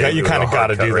 Yeah, you kind of got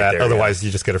to do that. Otherwise,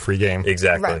 you just get a free game.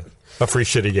 Exactly. Right. A free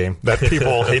shitty game that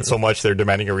people hate so much they're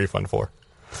demanding a refund for.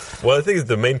 Well, I think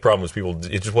the main problem was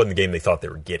it just wasn't the game they thought they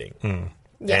were getting.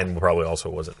 Yeah. And probably also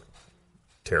wasn't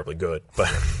terribly good. But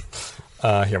here,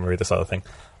 I'm going to read this other thing.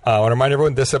 I want to remind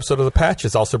everyone this episode of The Patch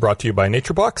is also brought to you by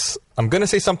NatureBox. I'm going to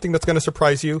say something that's going to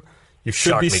surprise you. You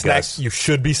should be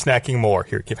snacking more.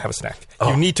 Here, have a snack.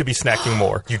 You need to be snacking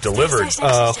more. You delivered.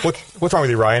 What's wrong with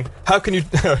you, Ryan? How can you...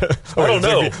 I don't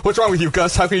know. What's wrong with you,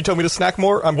 Gus? How can you tell me to snack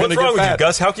more? What's wrong with you,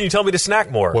 Gus? How can you tell me to snack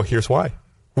more? Well, here's why.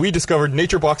 We discovered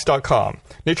NatureBox.com.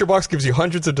 NatureBox gives you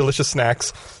hundreds of delicious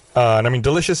snacks. And I mean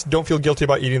delicious, don't feel guilty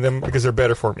about eating them because they're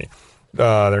better for me.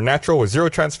 They're natural with zero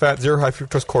trans fat, zero high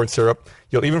fructose corn syrup.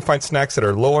 You'll even find snacks that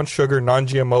are low on sugar,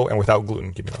 non-GMO, and without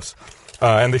gluten. Give me those.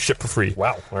 And they ship for free.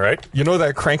 Wow. All right. You know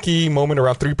that cranky moment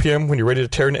around 3 p.m. when you're ready to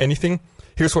tear into anything?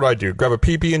 Here's what I do. Grab a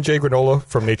PB&J granola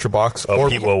from NatureBox.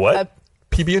 What?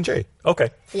 PB&J. Okay.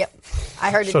 Yep.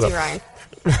 I heard it too, Ryan.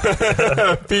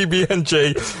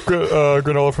 PB&J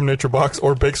granola from NatureBox,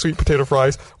 or baked sweet potato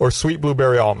fries, or sweet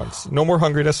blueberry almonds. No more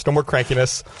hungriness, no more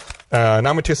crankiness. Now I'm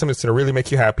going to tell you something that's going to really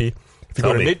make you happy.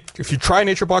 If you try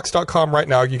naturebox.com right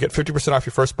now, you get 50% off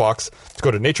your first box. Go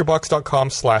to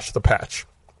naturebox.com/thepatch.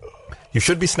 You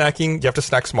should be snacking. You have to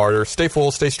snack smarter. Stay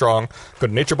full, stay strong. Go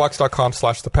to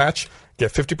naturebox.com/thepatch.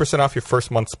 Get 50% off your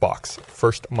first month's box.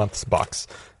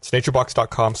 It's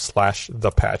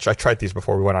naturebox.com/thepatch. I tried these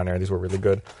before we went on air. These were really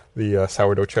good. The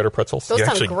sourdough cheddar pretzels. Those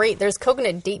sound great. There's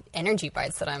coconut date energy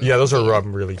bites that I'm... Yeah, those are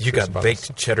really... You got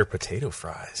baked cheddar potato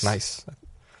fries. Nice.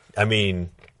 I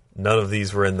mean... None of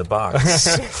these were in the box.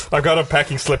 I've got a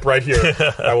packing slip right here.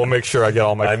 I will make sure I get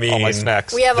all my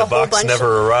snacks. We have a whole bunch. The box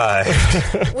never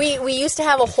arrived. We used to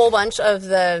have a whole bunch of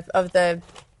the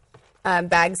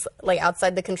bags like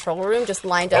outside the control room, just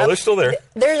lined up. Oh, they're still there.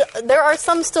 There are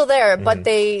some still there, but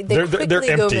they're quickly they're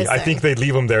empty. go missing. I think they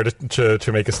leave them there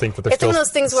to make us think that there's still one of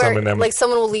those things where some in them. like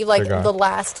someone will leave like the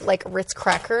last like Ritz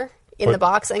cracker in the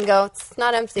box and go, it's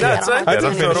not empty. That's I don't have to do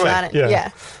anything about it.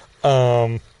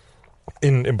 Yeah.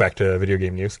 In back to video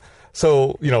game news.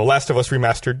 So, Last of Us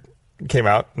Remastered came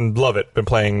out, and love it. Been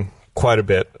playing quite a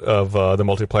bit of the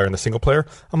multiplayer and the single player.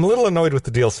 I'm a little annoyed with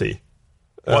the DLC.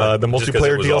 The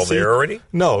multiplayer it was DLC. All there already?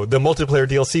 No, the multiplayer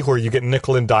DLC where you get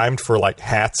nickel and dimed for like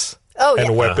hats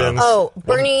and weapons. Oh,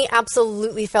 Bernie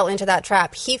absolutely fell into that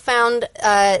trap. He found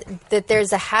that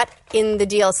there's a hat in the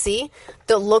DLC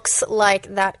that looks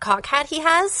like that cock hat he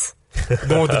has. The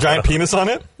one with the giant penis on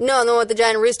it? No, the one with the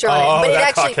giant rooster on it. But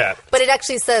that cock hat. But it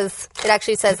actually says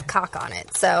cock on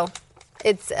it. So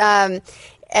it's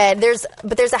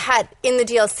there's a hat in the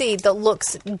DLC that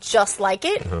looks just like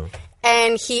it.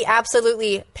 And he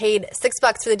absolutely paid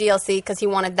 $6 for the DLC because he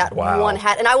wanted that one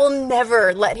hat, and I will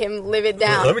never let him live it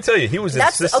down. Let me tell you, he was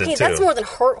insistent okay. too. That's more than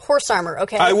horse armor.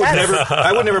 Okay, I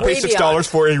would never pay $6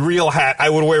 for a real hat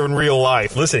I would wear in real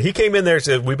life. Listen, he came in there.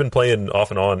 Said we've been playing off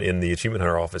and on in the Achievement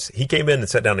Hunter office. He came in and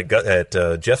sat down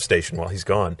at Jeff's station while he's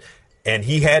gone, and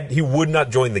he would not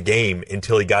join the game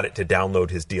until he got it to download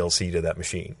his DLC to that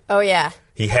machine. Oh yeah.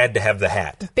 He had to have the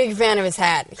hat. Big fan of his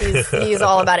hat. He's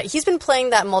all about it. He's been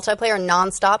playing that multiplayer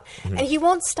nonstop, and he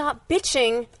won't stop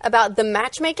bitching about the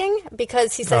matching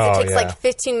because he says it takes like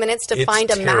 15 minutes to find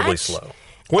a match. It's terribly slow.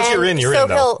 Once you're in, you're in,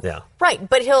 though. Right,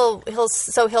 but he'll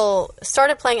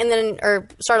started playing and then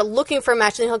started looking for a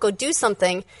match, and then he'll go do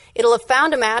something. It'll have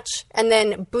found a match and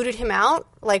then booted him out,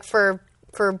 like for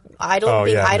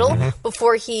idle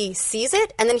before he sees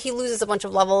it, and then he loses a bunch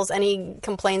of levels, and he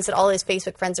complains that all his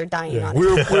Facebook friends are dying on it. We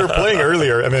were playing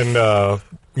earlier, and then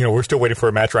we're still waiting for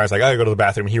a match. Ryan's like, I gotta go to the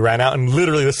bathroom. He ran out, and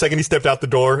literally the second he stepped out the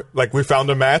door, like we found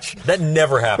a match. That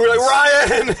never happens. We're like,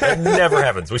 Ryan! That never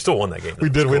happens. We still won that game. We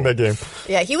did win that game.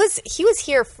 Yeah, he was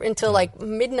here until like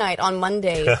midnight on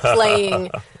Monday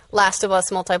playing Last of Us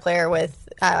multiplayer with.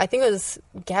 I think it was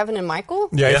Gavin and Michael.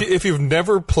 Yeah, if you've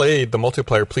never played the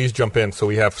multiplayer, please jump in so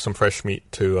we have some fresh meat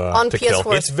to PS4,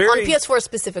 kill. It's very, on PS4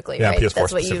 specifically, right? PS4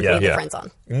 That's what you meet your friends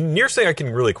on. Nearest thing I can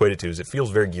really equate it to is it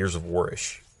feels very Gears of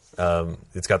War-ish.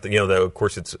 It's got of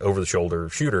course it's over-the-shoulder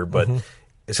shooter, but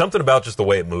something about just the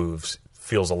way it moves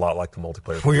feels a lot like the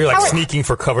multiplayer. Well, you're like sneaking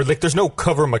for cover. Like there's no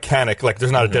cover mechanic. Like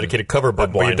there's not a dedicated cover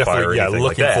button, but you're definitely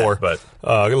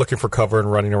looking for cover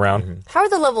and running around. How are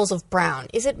the levels of brown?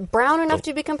 Is it brown enough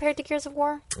to be compared to Gears of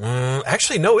War?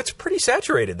 Actually, no. It's pretty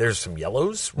saturated. There's some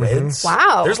yellows, reds.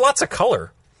 Wow. There's lots of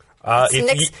color.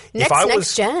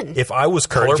 Next gen. If I was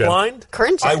colorblind,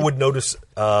 Current gen. I would notice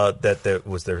that there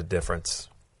was a difference.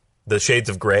 The shades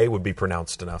of gray would be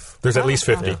pronounced enough. There's at least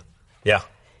 50. Yeah.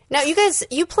 Now,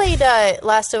 you played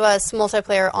Last of Us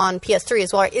multiplayer on PS3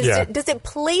 as well. Does it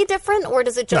play different, or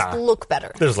does it just look better?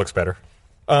 It just looks better.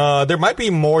 There might be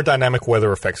more dynamic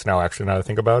weather effects now, actually, now that I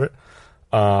think about it.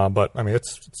 But, I mean,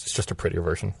 it's just a prettier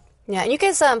version. Yeah, and you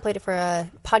guys played it for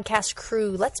a podcast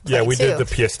crew Let's Play, Yeah, we did the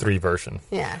PS3 version.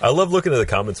 Yeah. I love looking at the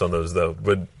comments on those, though.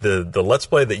 But the Let's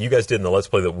Play that you guys did and the Let's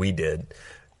Play that we did,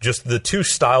 just the two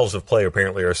styles of play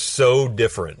apparently are so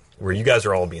different. Where you guys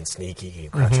are all being sneaky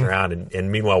and crouching around,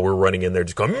 and meanwhile we're running in there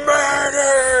just going,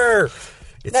 murder!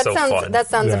 It's fun. That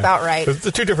sounds about right. It's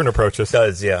the two different approaches. It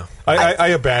does, yeah. I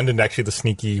abandoned, actually, the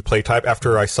sneaky play type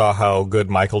after I saw how good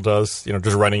Michael does,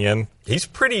 just running in. He's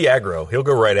pretty aggro. He'll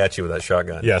go right at you with that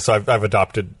shotgun. Yeah, so I've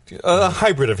adopted a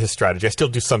hybrid of his strategy. I still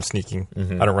do some sneaking.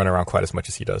 I don't run around quite as much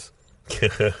as he does.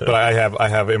 But I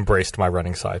have embraced my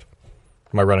running side.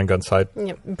 My run and gun side.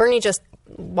 Yeah, Bernie just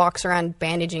walks around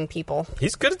bandaging people.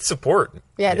 He's good at support.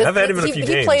 Yeah, I've had him in a few games.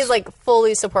 He plays like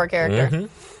fully support character.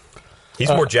 He's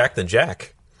more Jack than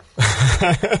Jack.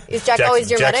 Is Jack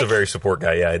always your Jack's medic? a very support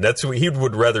guy, yeah. He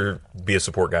would rather be a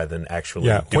support guy than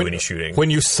actually do any shooting. When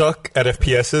you suck at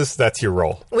FPSs, that's your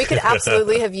role. We could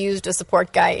absolutely have used a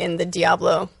support guy in the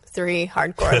Diablo 3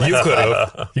 hardcore. You could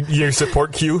have. Your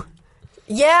support queue?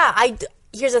 Yeah,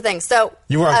 here's the thing. So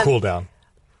you were on cooldown.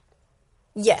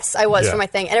 Yes, I was for my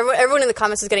thing. And everyone in the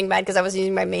comments was getting mad because I was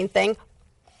using my main thing.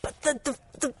 But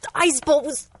the ice bolt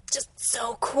was just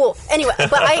so cool. Anyway,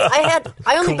 but I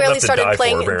only cool barely started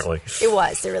playing. Apparently.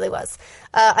 It really was.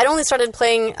 I'd only started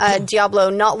playing Diablo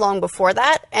not long before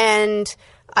that, and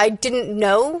I didn't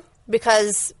know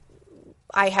because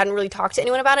I hadn't really talked to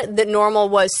anyone about it that normal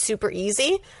was super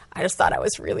easy. I just thought I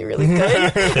was really, really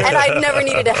good. And I'd never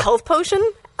needed a health potion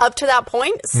up to that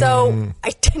point, so I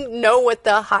didn't know what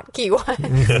the hotkey was.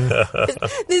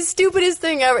 The stupidest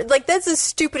thing ever. Like, that's the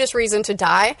stupidest reason to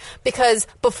die, because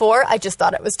before, I just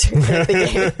thought it was too good at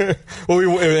the game.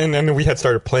 Well, and we had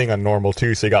started playing on normal,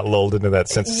 too, so you got lulled into that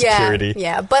sense of security.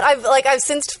 Yeah, but I've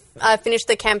since finished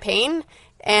the campaign,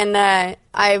 and I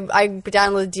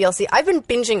downloaded DLC. I've been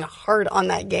binging hard on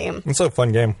that game. It's a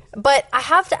fun game. But I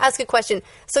have to ask a question.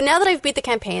 So now that I've beat the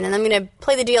campaign, and I'm going to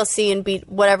play the DLC and beat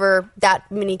whatever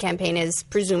that mini campaign is,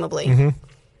 presumably,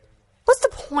 what's the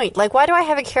point? Like, why do I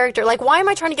have a character? Like, why am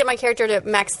I trying to get my character to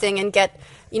max thing and get,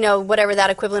 whatever that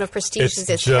equivalent of prestige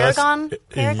is? Paragon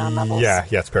levels? Yeah,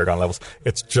 it's Paragon levels.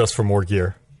 It's just for more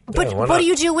gear. But what do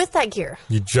you do with that gear?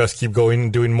 You just keep going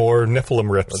and doing more Nephilim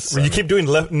rifts. You keep doing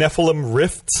Nephilim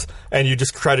rifts, and you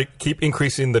just try to keep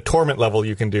increasing the torment level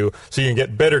you can do, so you can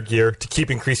get better gear to keep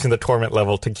increasing the torment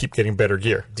level to keep getting better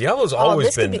gear. Diablo's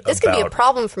always been this could be a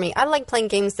problem for me. I like playing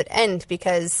games that end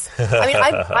because,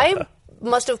 I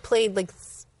must have played like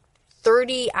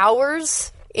 30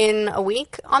 hours in a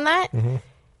week on that. Mm-hmm.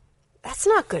 That's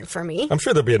not good for me. I'm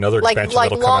sure there'll be another expansion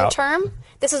that'll come long out. term.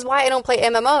 This is why I don't play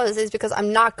MMOs, is because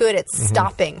I'm not good at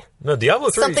stopping. No, Diablo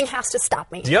 3... Something has to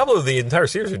stop me. Diablo, the entire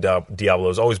series of Diablo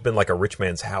has always been like a rich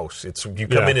man's house. It's you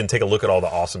come in and take a look at all the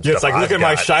awesome stuff. It's like, look at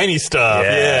my shiny stuff.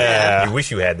 Yeah. You wish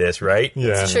you had this, right?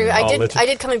 Yeah. It's true. I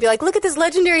did come and be like, look at this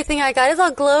legendary thing I got. It's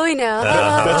all glowy now.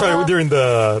 That's why during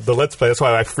the Let's Play, that's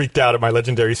why I freaked out at my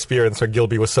legendary spear, and so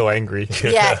Gilby was so angry.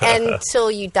 Yeah,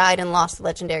 until you died and lost the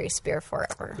legendary spear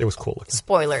forever. It was cool looking.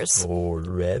 Spoilers. Oh,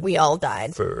 red. We all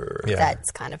died. Yeah.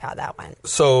 That's kind of how that went.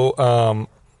 So,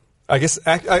 I guess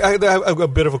I have a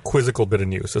bit of a quizzical bit of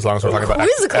news, as long as we're talking about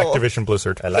Activision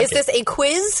Blizzard. Is this a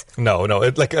quiz? No,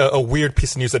 it's like a weird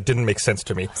piece of news that didn't make sense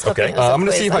to me. Okay. I'm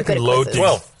going to see if I can load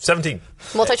 12, 17.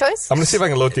 Multi-choice? I'm going to see if I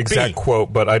can load the exact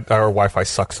quote, but our Wi-Fi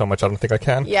sucks so much I don't think I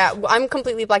can. Yeah, I'm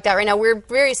completely blacked out right now. We're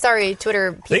very sorry,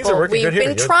 Twitter people. Things are working good here.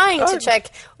 We've been trying to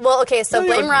check. Well, okay, so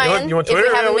blame Ryan you want Twitter?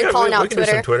 if we haven't been calling out Twitter.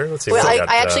 Twitter. Twitter. Let's see. Well,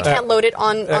 I actually can't load it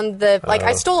on the...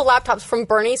 I stole a laptop from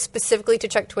Bernie specifically to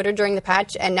check Twitter during the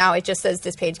patch, and now it just says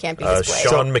this page can't be displayed.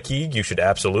 Sean McKeague, you should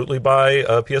absolutely buy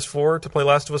a PS4 to play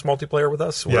Last of Us multiplayer with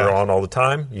us. We're on all the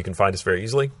time. You can find us very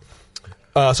easily.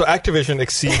 So Activision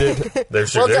exceeded...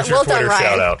 there's your Twitter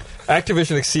shout-out.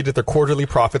 Activision exceeded their quarterly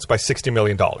profits by $60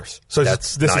 million. So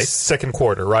this is second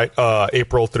quarter, right?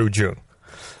 April through June.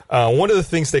 One of the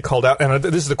things they called out, and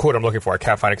this is the quote I'm looking for. I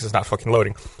can't find it because it's not fucking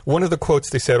loading. One of the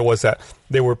quotes they said was that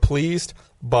they were pleased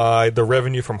by the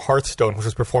revenue from Hearthstone, which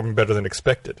was performing better than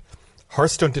expected.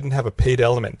 Hearthstone didn't have a paid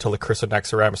element until the Curse of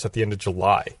Naxxramas at the end of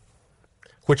July.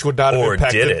 Which would not have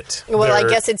impacted... Or did it? Well, I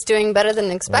guess it's doing better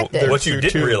than expected. What you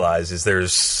didn't realize is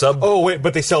there's Oh, wait,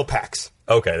 but they sell packs.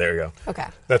 Okay, there you go. Okay.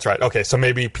 That's right. Okay, so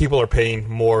maybe people are paying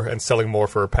more and selling more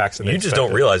for packs than they just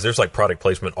don't realize there's like product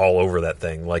placement all over that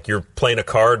thing. Like you're playing a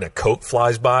card and a coat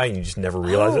flies by and you just never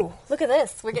realize it. Look at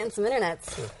this. We're getting some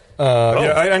internets.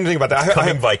 Yeah, I didn't think about that. It's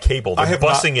coming by cable. They're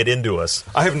bussing it into us.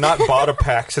 I have not bought a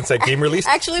pack since that game released.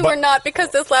 Actually, we're not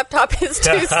because this laptop is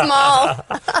too small.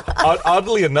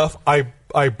 Oddly enough,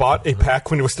 I bought a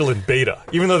pack when it was still in beta,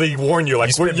 even though they warn you,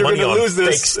 like, you're going to lose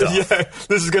this. Yeah,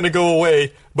 this is going to go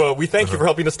away, but we thank you for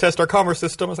helping us test our commerce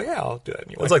system. I was like, yeah, I'll do that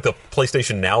anyway. It's like the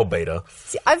PlayStation Now beta.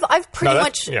 See, I've pretty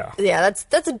much... Yeah,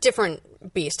 that's a different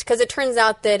beast, because it turns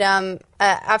out that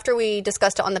after we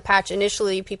discussed it on the patch,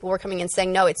 initially people were coming in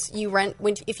saying, no, it's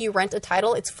if you rent a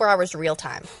title, it's 4 hours real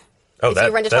time. Oh, if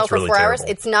you rent a title for really 4 hours,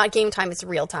 it's not game time, it's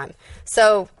real time.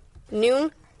 So,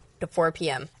 noon to 4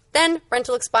 p.m. Then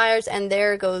rental expires, and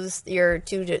there goes your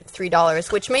 $2 to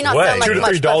 $3, which may not sound like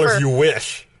much. $2 to $3, you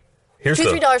wish. $2 to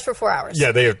 $3 for 4 hours. Yeah,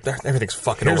 everything's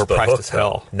fucking overpriced as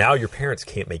hell. Now your parents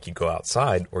can't make you go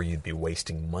outside, or you'd be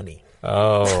wasting money.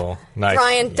 Oh, nice.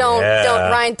 Ryan,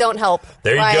 don't help.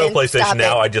 There you go, PlayStation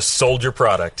Now. I just sold your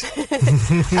product.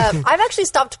 I've actually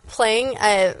stopped playing.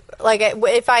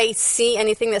 If I see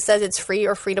anything that says it's free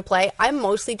or free to play, I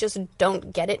mostly just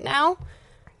don't get it now,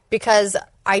 because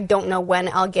I don't know when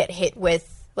I'll get hit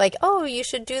with, like, oh, you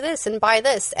should do this and buy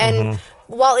this. And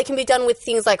while it can be done with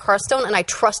things like Hearthstone, and I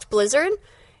trust Blizzard,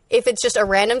 if it's just a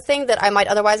random thing that I might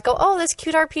otherwise go, oh, this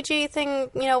cute RPG thing,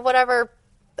 whatever,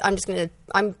 I'm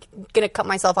gonna cut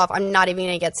myself off. I'm not even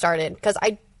gonna get started, because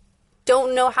I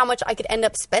don't know how much I could end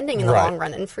up spending in the long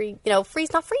run. And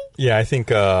free's not free. Yeah, I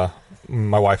think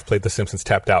my wife played The Simpsons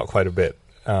Tapped Out quite a bit.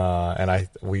 And I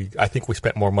think we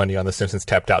spent more money on The Simpsons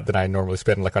Tapped Out than I normally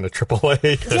spend, like, on a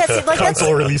AAA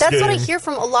console release game. That's what I hear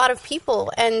from a lot of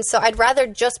people, and so I'd rather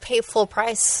just pay full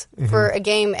price for a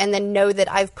game and then know that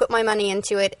I've put my money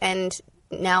into it and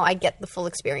now I get the full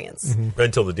experience.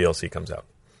 Until the DLC comes out.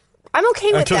 I'm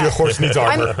okay with that. Until your horse needs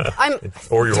armor.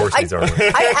 Or your horse needs armor.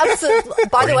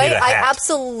 By the way, I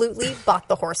absolutely bought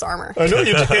the horse armor. I know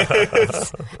you did.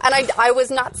 And I was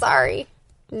not sorry.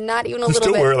 Not even a little bit.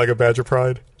 You still wear it like a badge of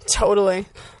pride? Totally.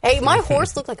 Hey, my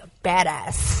horse looked like a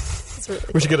badass. Really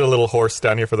we should get a little horse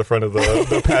down here for the front of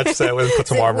the patch set and put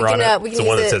some armor on it. We can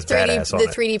use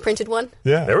the 3D printed one.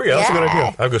 Yeah. There we go. Yeah. That's a good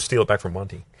idea. I'll go steal it back from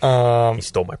Monty. He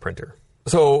stole my printer.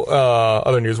 So,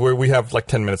 other news. We have like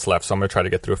 10 minutes left, so I'm going to try to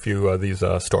get through a few of these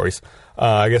stories.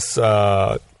 I guess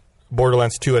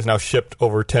Borderlands 2 has now shipped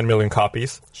over 10 million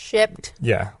copies. Shipped?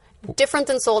 Yeah. Different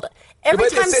than sold.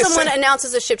 Every time someone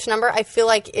announces a shipped number, I feel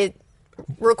like it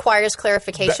requires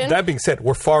clarification. That being said,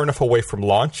 we're far enough away from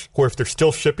launch where if they're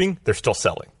still shipping, they're still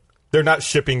selling. they're not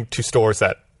shipping to stores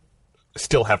that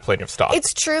still have plenty of stock.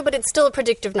 It's true, but it's still a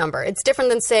predictive number. It's different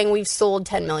than saying we've sold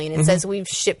 10 million. It says we've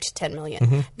shipped 10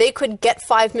 million. They could get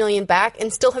 5 million back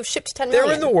and still have shipped 10 million.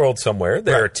 They're in the world somewhere.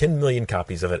 There are 10 million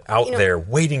copies of it out there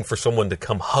waiting for someone to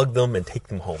come hug them and take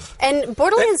them home. And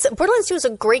Borderlands 2 is a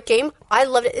great game. I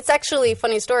loved it. It's actually a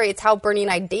funny story. It's how Bernie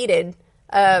and I dated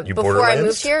before I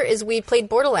moved here, is we played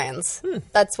Borderlands.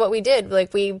 That's what we did.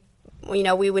 Like, we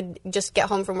would just get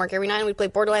home from work every night and we'd play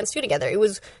Borderlands 2 together. It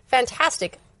was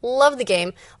fantastic. Love the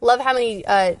game. Love how many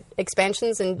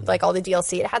expansions and like all the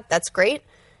DLC it had. That's great.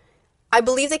 I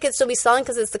believe they could still be selling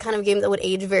because it's the kind of game that would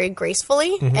age very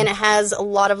gracefully, and it has a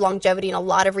lot of longevity and a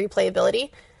lot of replayability.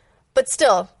 But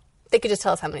still, they could just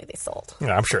tell us how many they sold.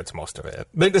 Yeah, I'm sure it's most of it.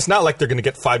 It's not like they're going to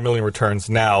get 5 million returns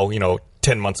now,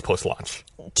 10 months post-launch.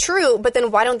 True, but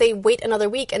then why don't they wait another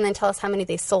week and then tell us how many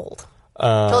they sold?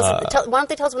 Why don't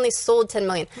they tell us when they sold 10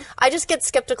 million? I just get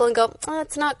skeptical and go,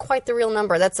 that's not quite the real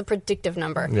number. That's a predictive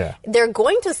number. Yeah. They're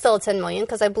going to sell 10 million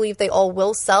because I believe they all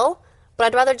will sell, but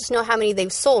I'd rather just know how many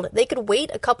they've sold. They could wait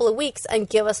a couple of weeks and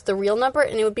give us the real number,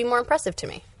 and it would be more impressive to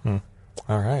me.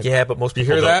 All right. Yeah, but most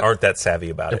people aren't that savvy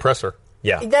about it. Impressor.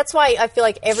 Yeah. That's why I feel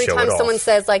like every Show time it someone off.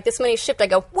 says, like, this many shipped, I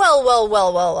go,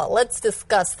 well, let's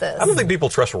discuss this. I don't think people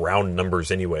trust round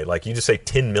numbers anyway. Like, you just say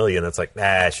 10 million, it's like,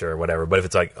 sure, whatever. But if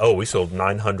it's like, we sold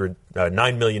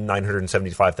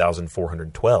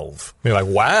 9,975,412. You're like,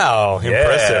 wow,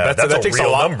 impressive. That's takes a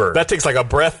real lot, number. That takes like a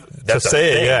breath That's to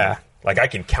say, yeah. Like, I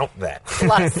can count that. A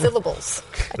lot of syllables.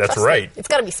 That's right. It's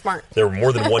got to be smart. There were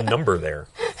more than one number there.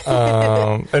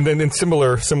 And then in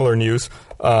similar news,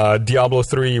 Diablo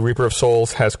 3 Reaper of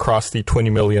Souls has crossed the 20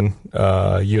 million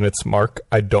units mark.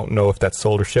 I don't know if that's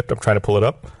sold or shipped. I'm trying to pull it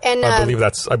up. And I believe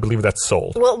that's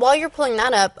sold. Well, while you're pulling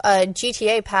that up,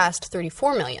 GTA passed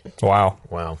 34 million.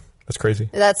 Wow. That's crazy.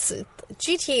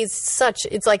 GTA is such.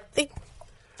 It's like they're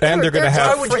going to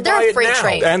have. Why would you they're buy a it freight now?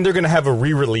 train. And they're going to have a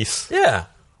re-release. Yeah.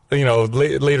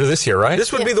 Later this year, right?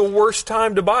 This would be the worst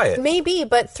time to buy it. Maybe,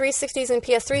 but 360s and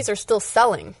PS3s are still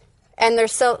selling. And they're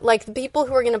the people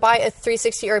who are going to buy a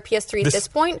 360 or a PS3 at this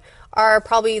point are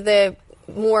probably the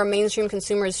more mainstream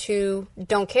consumers who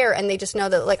don't care, and they just know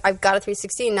that, like, I've got a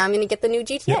 360 and now I'm going to get the new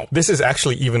GTA. Yeah, this is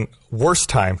actually even worse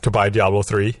time to buy Diablo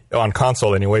 3 on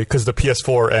console anyway, because the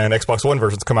PS4 and Xbox One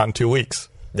versions come out in 2 weeks.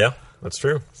 Yeah, that's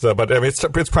true. So, but I mean,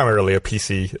 it's primarily a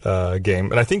PC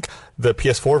game, and I think the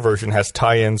PS4 version has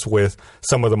tie-ins with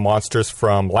some of the monsters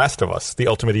from Last of Us, the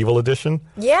Ultimate Evil Edition.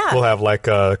 Yeah, we'll have like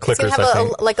clickers. It's gonna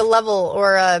have a level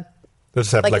or a. They'll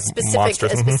just have like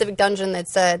monsters. A specific dungeon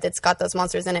that's got those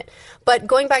monsters in it. But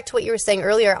going back to what you were saying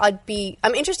earlier, I'm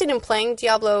interested in playing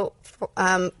Diablo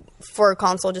for a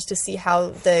console just to see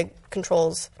how the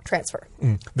controls transfer.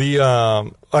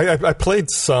 I played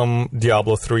some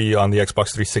Diablo 3 on the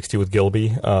Xbox 360 with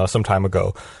Gilby some time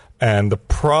ago. And the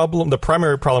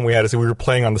primary problem we had is that we were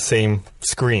playing on the same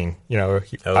screen. I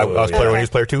was player 1, he was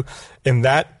player 2. In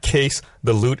that case,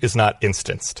 the loot is not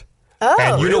instanced. Oh,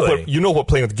 and really? you know what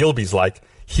playing with Gilby's like.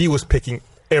 He was picking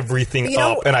everything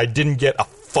up, and I didn't get a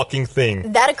fucking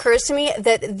thing. That occurs to me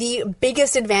that the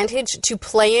biggest advantage to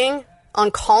playing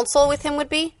on console with him would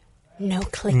be no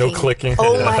clicking. No clicking.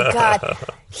 Oh my god,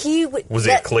 Was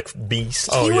he a click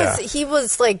beast? He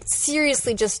was like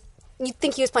seriously just. You'd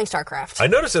think he was playing StarCraft. I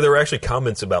noticed that there were actually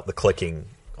comments about the clicking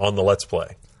on the Let's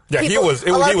Play. Yeah, a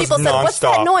lot of people said, "What's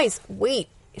that noise?" Wait,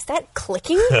 is that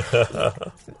clicking?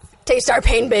 Taste our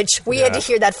pain, bitch. We had to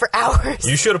hear that for hours.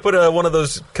 You should have put one of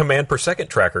those command per second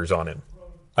trackers on him.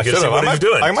 I should have. What he's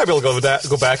doing. I might be able to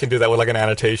go back and do that with like an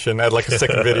annotation, add like a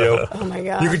second video. Oh my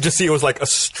god! You could just see it was like a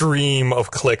stream of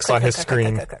clicks on his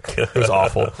screen. It was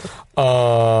awful.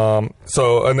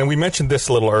 And then we mentioned this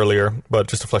a little earlier, but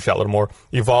just to flesh out a little more,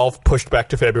 Evolve pushed back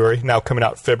to February. Now coming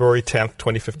out February 10th,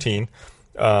 2015.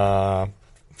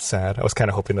 Sad. I was kind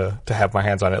of hoping to have my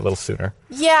hands on it a little sooner.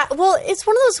 Yeah, well, it's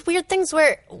one of those weird things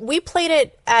where we played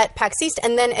it at PAX East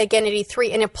and then again at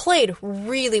E3, and it played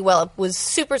really well. It was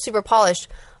super, super polished.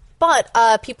 But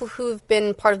people who've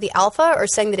been part of the alpha are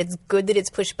saying that it's good that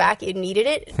it's pushed back. It needed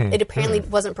it. It apparently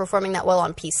wasn't performing that well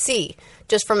on PC,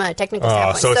 just from a technical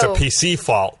standpoint. So it's a PC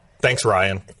fault. Thanks,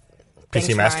 Ryan.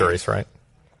 PC Master Race, right?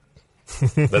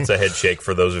 That's a head shake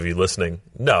for those of you listening.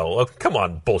 No, come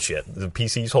on, bullshit. The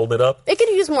PC's holding it up? It could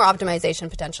use more optimization,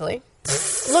 potentially.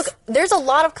 Look, there's a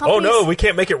lot of companies... Oh, no, we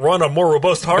can't make it run on more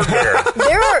robust hardware.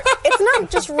 It's not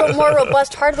just more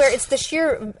robust hardware. It's the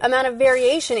sheer amount of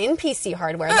variation in PC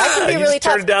hardware. That can be really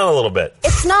tough. Turn it down a little bit.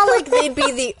 It's not like they'd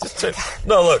be the...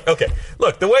 No, look, okay.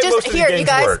 Look, the way most of these games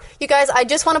work... You guys, I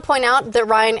just want to point out that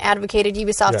Ryan advocated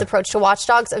Ubisoft's approach to Watch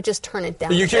Dogs of just turn it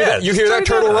down. You hear that,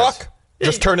 Turtle Rock?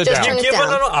 Just turn it down. You give them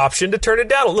an option to turn it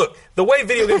down. Look, the way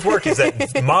video games work is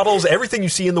that models, everything you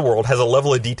see in the world has a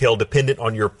level of detail dependent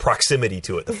on your proximity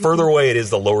to it. The further away it is,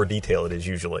 the lower detail it is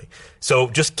usually. So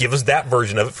just give us that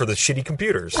version of it for the shitty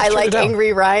computers. I like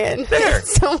Angry Ryan. There,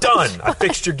 so done. I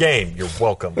fixed your game. You're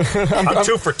welcome. I'm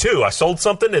 2 for 2. I sold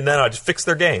something and then I just fixed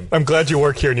their game. I'm glad you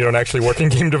work here and you don't actually work in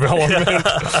game development.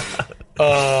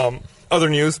 Other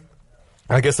news.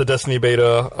 I guess the Destiny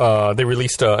beta, they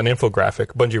released an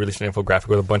infographic. Bungie released an infographic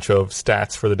with a bunch of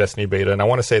stats for the Destiny beta, and I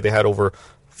want to say they had over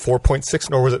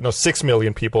 6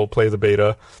 million people play the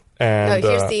beta. And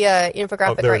here's the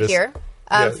infographic right here.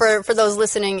 Yes. For those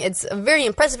listening, it's a very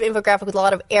impressive infographic with a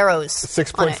lot of arrows.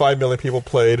 6.5 million people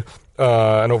played,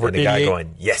 and over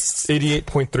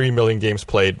 88.3 million games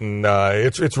played, and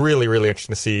it's really, really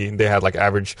interesting to see. They had like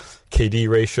average KD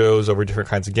ratios over different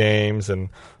kinds of games, and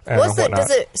whatnot.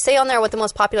 Does it say on there what the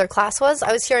most popular class was?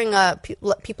 I was hearing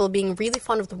people being really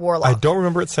fond of the Warlock. I don't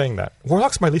remember it saying that.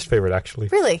 Warlock's my least favorite, actually.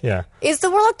 Really? Yeah. Is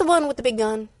the Warlock the one with the big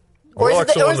gun? Or is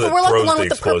the Warlock the one with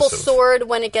the purple sword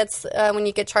when it gets when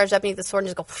you get charged up and you get the sword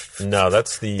and just go? No,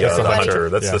 that's the Hunter.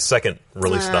 That's the second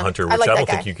release of the Hunter, which I don't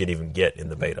think you could even get in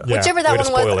the beta. Yeah. Whichever that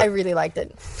one was, I really liked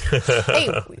it. Hey,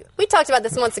 we talked about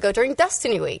this months ago during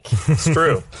Destiny Week. It's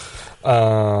true.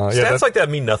 Stats like that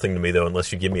mean nothing to me, though,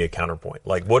 unless you give me a counterpoint.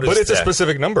 Like, what is But it's a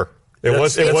specific number. It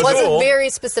was a very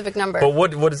specific number. But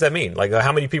what does that mean? Like,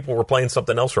 how many people were playing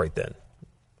something else right then?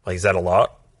 Like, is that a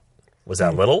lot? Was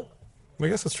that little? I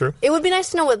guess that's true. It would be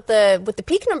nice to know what the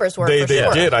peak numbers were. They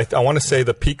did. I want to say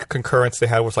the peak concurrence they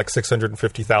had was like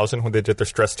 650,000 when they did their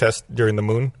stress test during the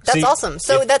moon. That's awesome.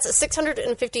 So that's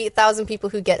 650,000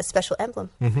 people who get a special emblem.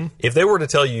 Mm-hmm. If they were to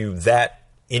tell you that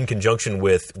in conjunction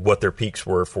with what their peaks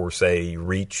were for, say,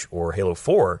 Reach or Halo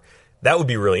 4, that would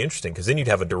be really interesting, because then you'd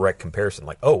have a direct comparison.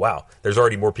 Like, oh, wow, there's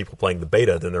already more people playing the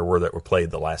beta than there were that were played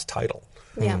the last title.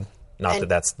 Yeah. Not that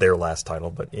that's their last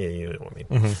title, but you know what I mean.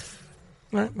 Mm-hmm.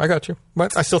 All right, I got you.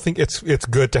 But I still think it's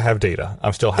good to have data.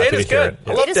 I'm still happy to hear it.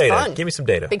 I love data. Fun. Give me some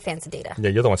data. Big fans of data. Yeah,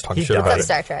 you're the ones talking shit about it.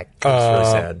 Star Trek. It's really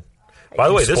sad. By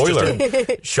the way, this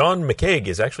Sean McCaig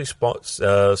is actually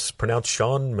pronounced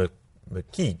Sean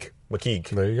McKeag.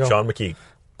 There you go. Sean McKeag.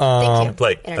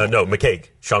 McCaig.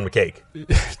 Sean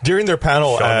McCaig. During their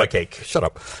panel Shut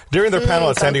up. During their panel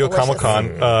at San Diego Comic-Con,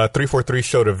 343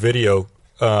 showed a video,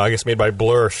 I guess made by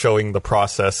Blur, showing the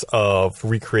process of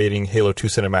recreating Halo 2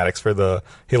 cinematics for the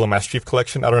Halo Master Chief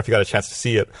Collection. I don't know if you got a chance to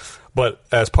see it, but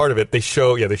as part of it, they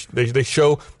show they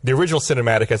show the original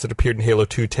cinematic as it appeared in Halo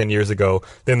 2 10 years ago.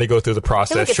 Then they go through the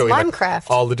process, showing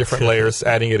all the different layers,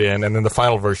 adding it in, and then the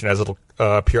final version as it'll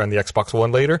appear on the Xbox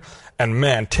One later. And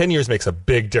man, 10 years makes a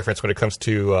big difference when it comes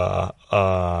to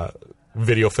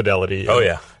video fidelity.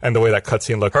 And the way that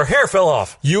cutscene looked. Her hair fell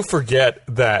off. You forget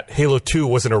that Halo 2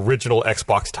 was an original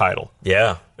Xbox title.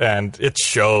 Yeah. And it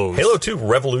shows. Halo 2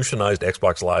 revolutionized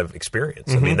Xbox Live experience.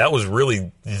 Mm-hmm. I mean, that was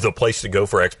really the place to go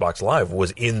for Xbox Live,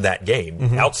 was in that game.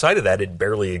 Mm-hmm. Outside of that, it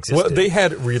barely existed. Well, they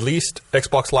had released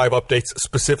Xbox Live updates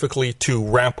specifically to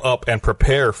ramp up and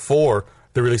prepare for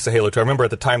the release of Halo 2. I remember at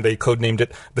the time they codenamed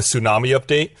it the Tsunami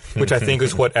Update, which I think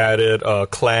is what added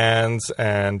clans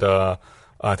and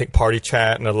I think party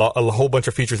chat and a whole bunch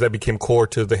of features that became core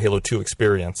to the Halo 2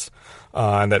 experience,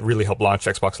 and that really helped launch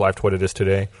Xbox Live to what it is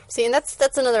today. See, and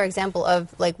that's another example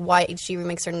of like why HD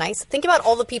remakes are nice. Think about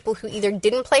all the people who either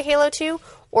didn't play Halo 2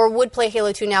 or would play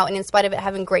Halo 2 now, and in spite of it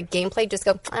having great gameplay, just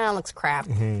go, it looks crap.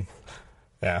 Mm-hmm.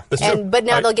 Yeah. But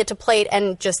now they'll get to play it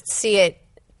and just see it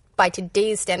by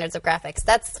today's standards of graphics.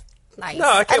 That's nice. No,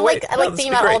 I can't wait. I like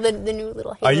thinking about all the new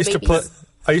little Halo babies.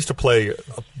 I used to play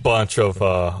a bunch of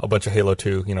Halo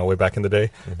 2, way back in the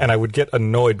day, and I would get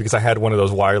annoyed because I had one of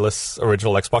those wireless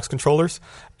original Xbox controllers,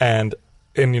 and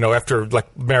after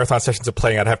like marathon sessions of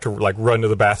playing, I'd have to like run to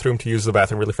the bathroom to use the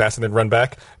bathroom really fast and then run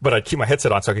back. But I'd keep my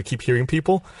headset on so I could keep hearing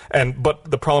people. But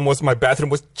the problem was my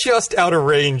bathroom was just out of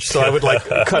range, so I would like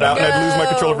cut out and I'd lose my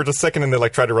controller for just a second and then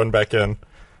like try to run back in. It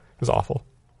was awful.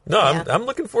 No, I'm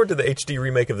looking forward to the HD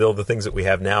remake of all the things that we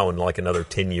have now in like another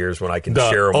 10 years when I can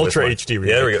share them. Ultra HD remake.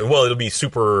 Yeah, there we go. Well, it'll be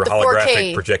super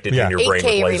holographic, projected in your brain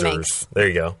with lasers. Remakes. There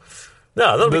you go.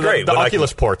 No, that'll be great. The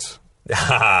Oculus ports.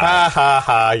 Ha ha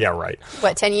ha! Yeah, right.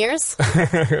 What, 10 years?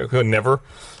 Never.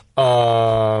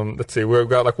 Let's see. We've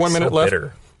got like 1 minute left.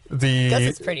 Bitter.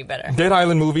 It's pretty better. Dead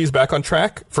Island movie is back on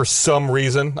track for some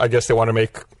reason. I guess they want to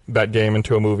make that game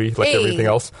into a movie like everything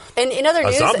else. And in other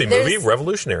news, a zombie movie,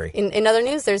 revolutionary. In other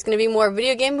news, there's going to be more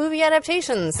video game movie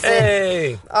adaptations.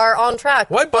 Hey, are on track.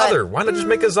 Why bother? Why not just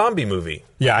make a zombie movie?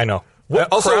 Yeah, I know. What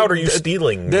crowd are you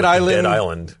stealing? Dead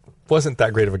Island wasn't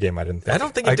that great of a game, I didn't think. I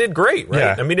don't think it did great, right?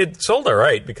 Yeah. I mean, it sold all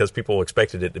right because people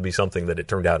expected it to be something that it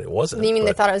turned out it wasn't. You mean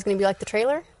they thought it was going to be like the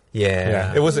trailer?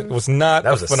 Yeah. It was not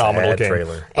that was a phenomenal sad game.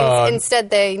 trailer. Instead,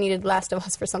 they needed Last of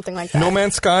Us for something like that. No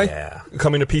Man's Sky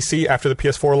coming to PC after the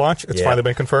PS4 launch. It's finally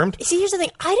been confirmed. See, here's the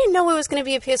thing. I didn't know it was going to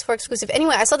be a PS4 exclusive.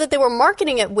 Anyway, I saw that they were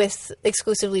marketing it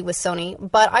exclusively with Sony,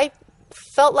 but I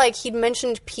felt like he'd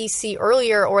mentioned PC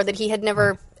earlier, or that he had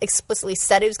never explicitly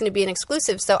said it was going to be an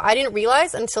exclusive. So I didn't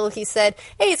realize until he said,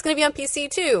 "Hey, it's going to be on PC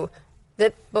too,"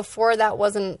 that before that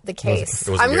wasn't the case.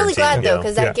 I'm really glad though,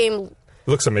 because that game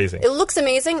looks amazing. It looks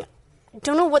amazing.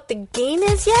 Don't know what the game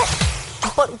is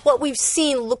yet, but what we've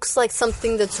seen looks like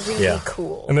something that's really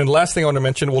cool. And then last thing I want to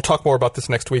mention, we'll talk more about this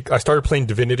next week. I started playing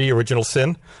Divinity: Original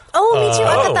Sin. Oh, me too.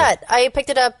 I got that. I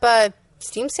picked it up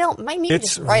Steam sale. Might need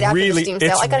it right after the Steam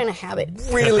sale. I got in a habit.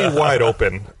 Really wide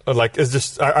open. Like it's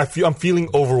just I'm feeling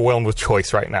overwhelmed with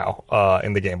choice right now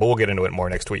in the game. But we'll get into it more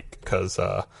next week because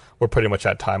we're pretty much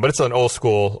at time. But it's an old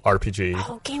school RPG.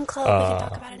 Oh, Game Club. We can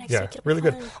talk about it next week. Yeah, really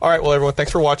good. All right, well, everyone,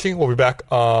 thanks for watching. We'll be back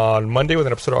on Monday with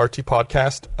an episode of RT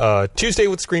Podcast, Tuesday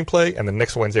with Screenplay, and then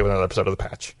next Wednesday with another episode of The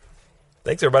Patch.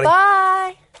 Thanks, everybody.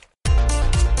 Bye.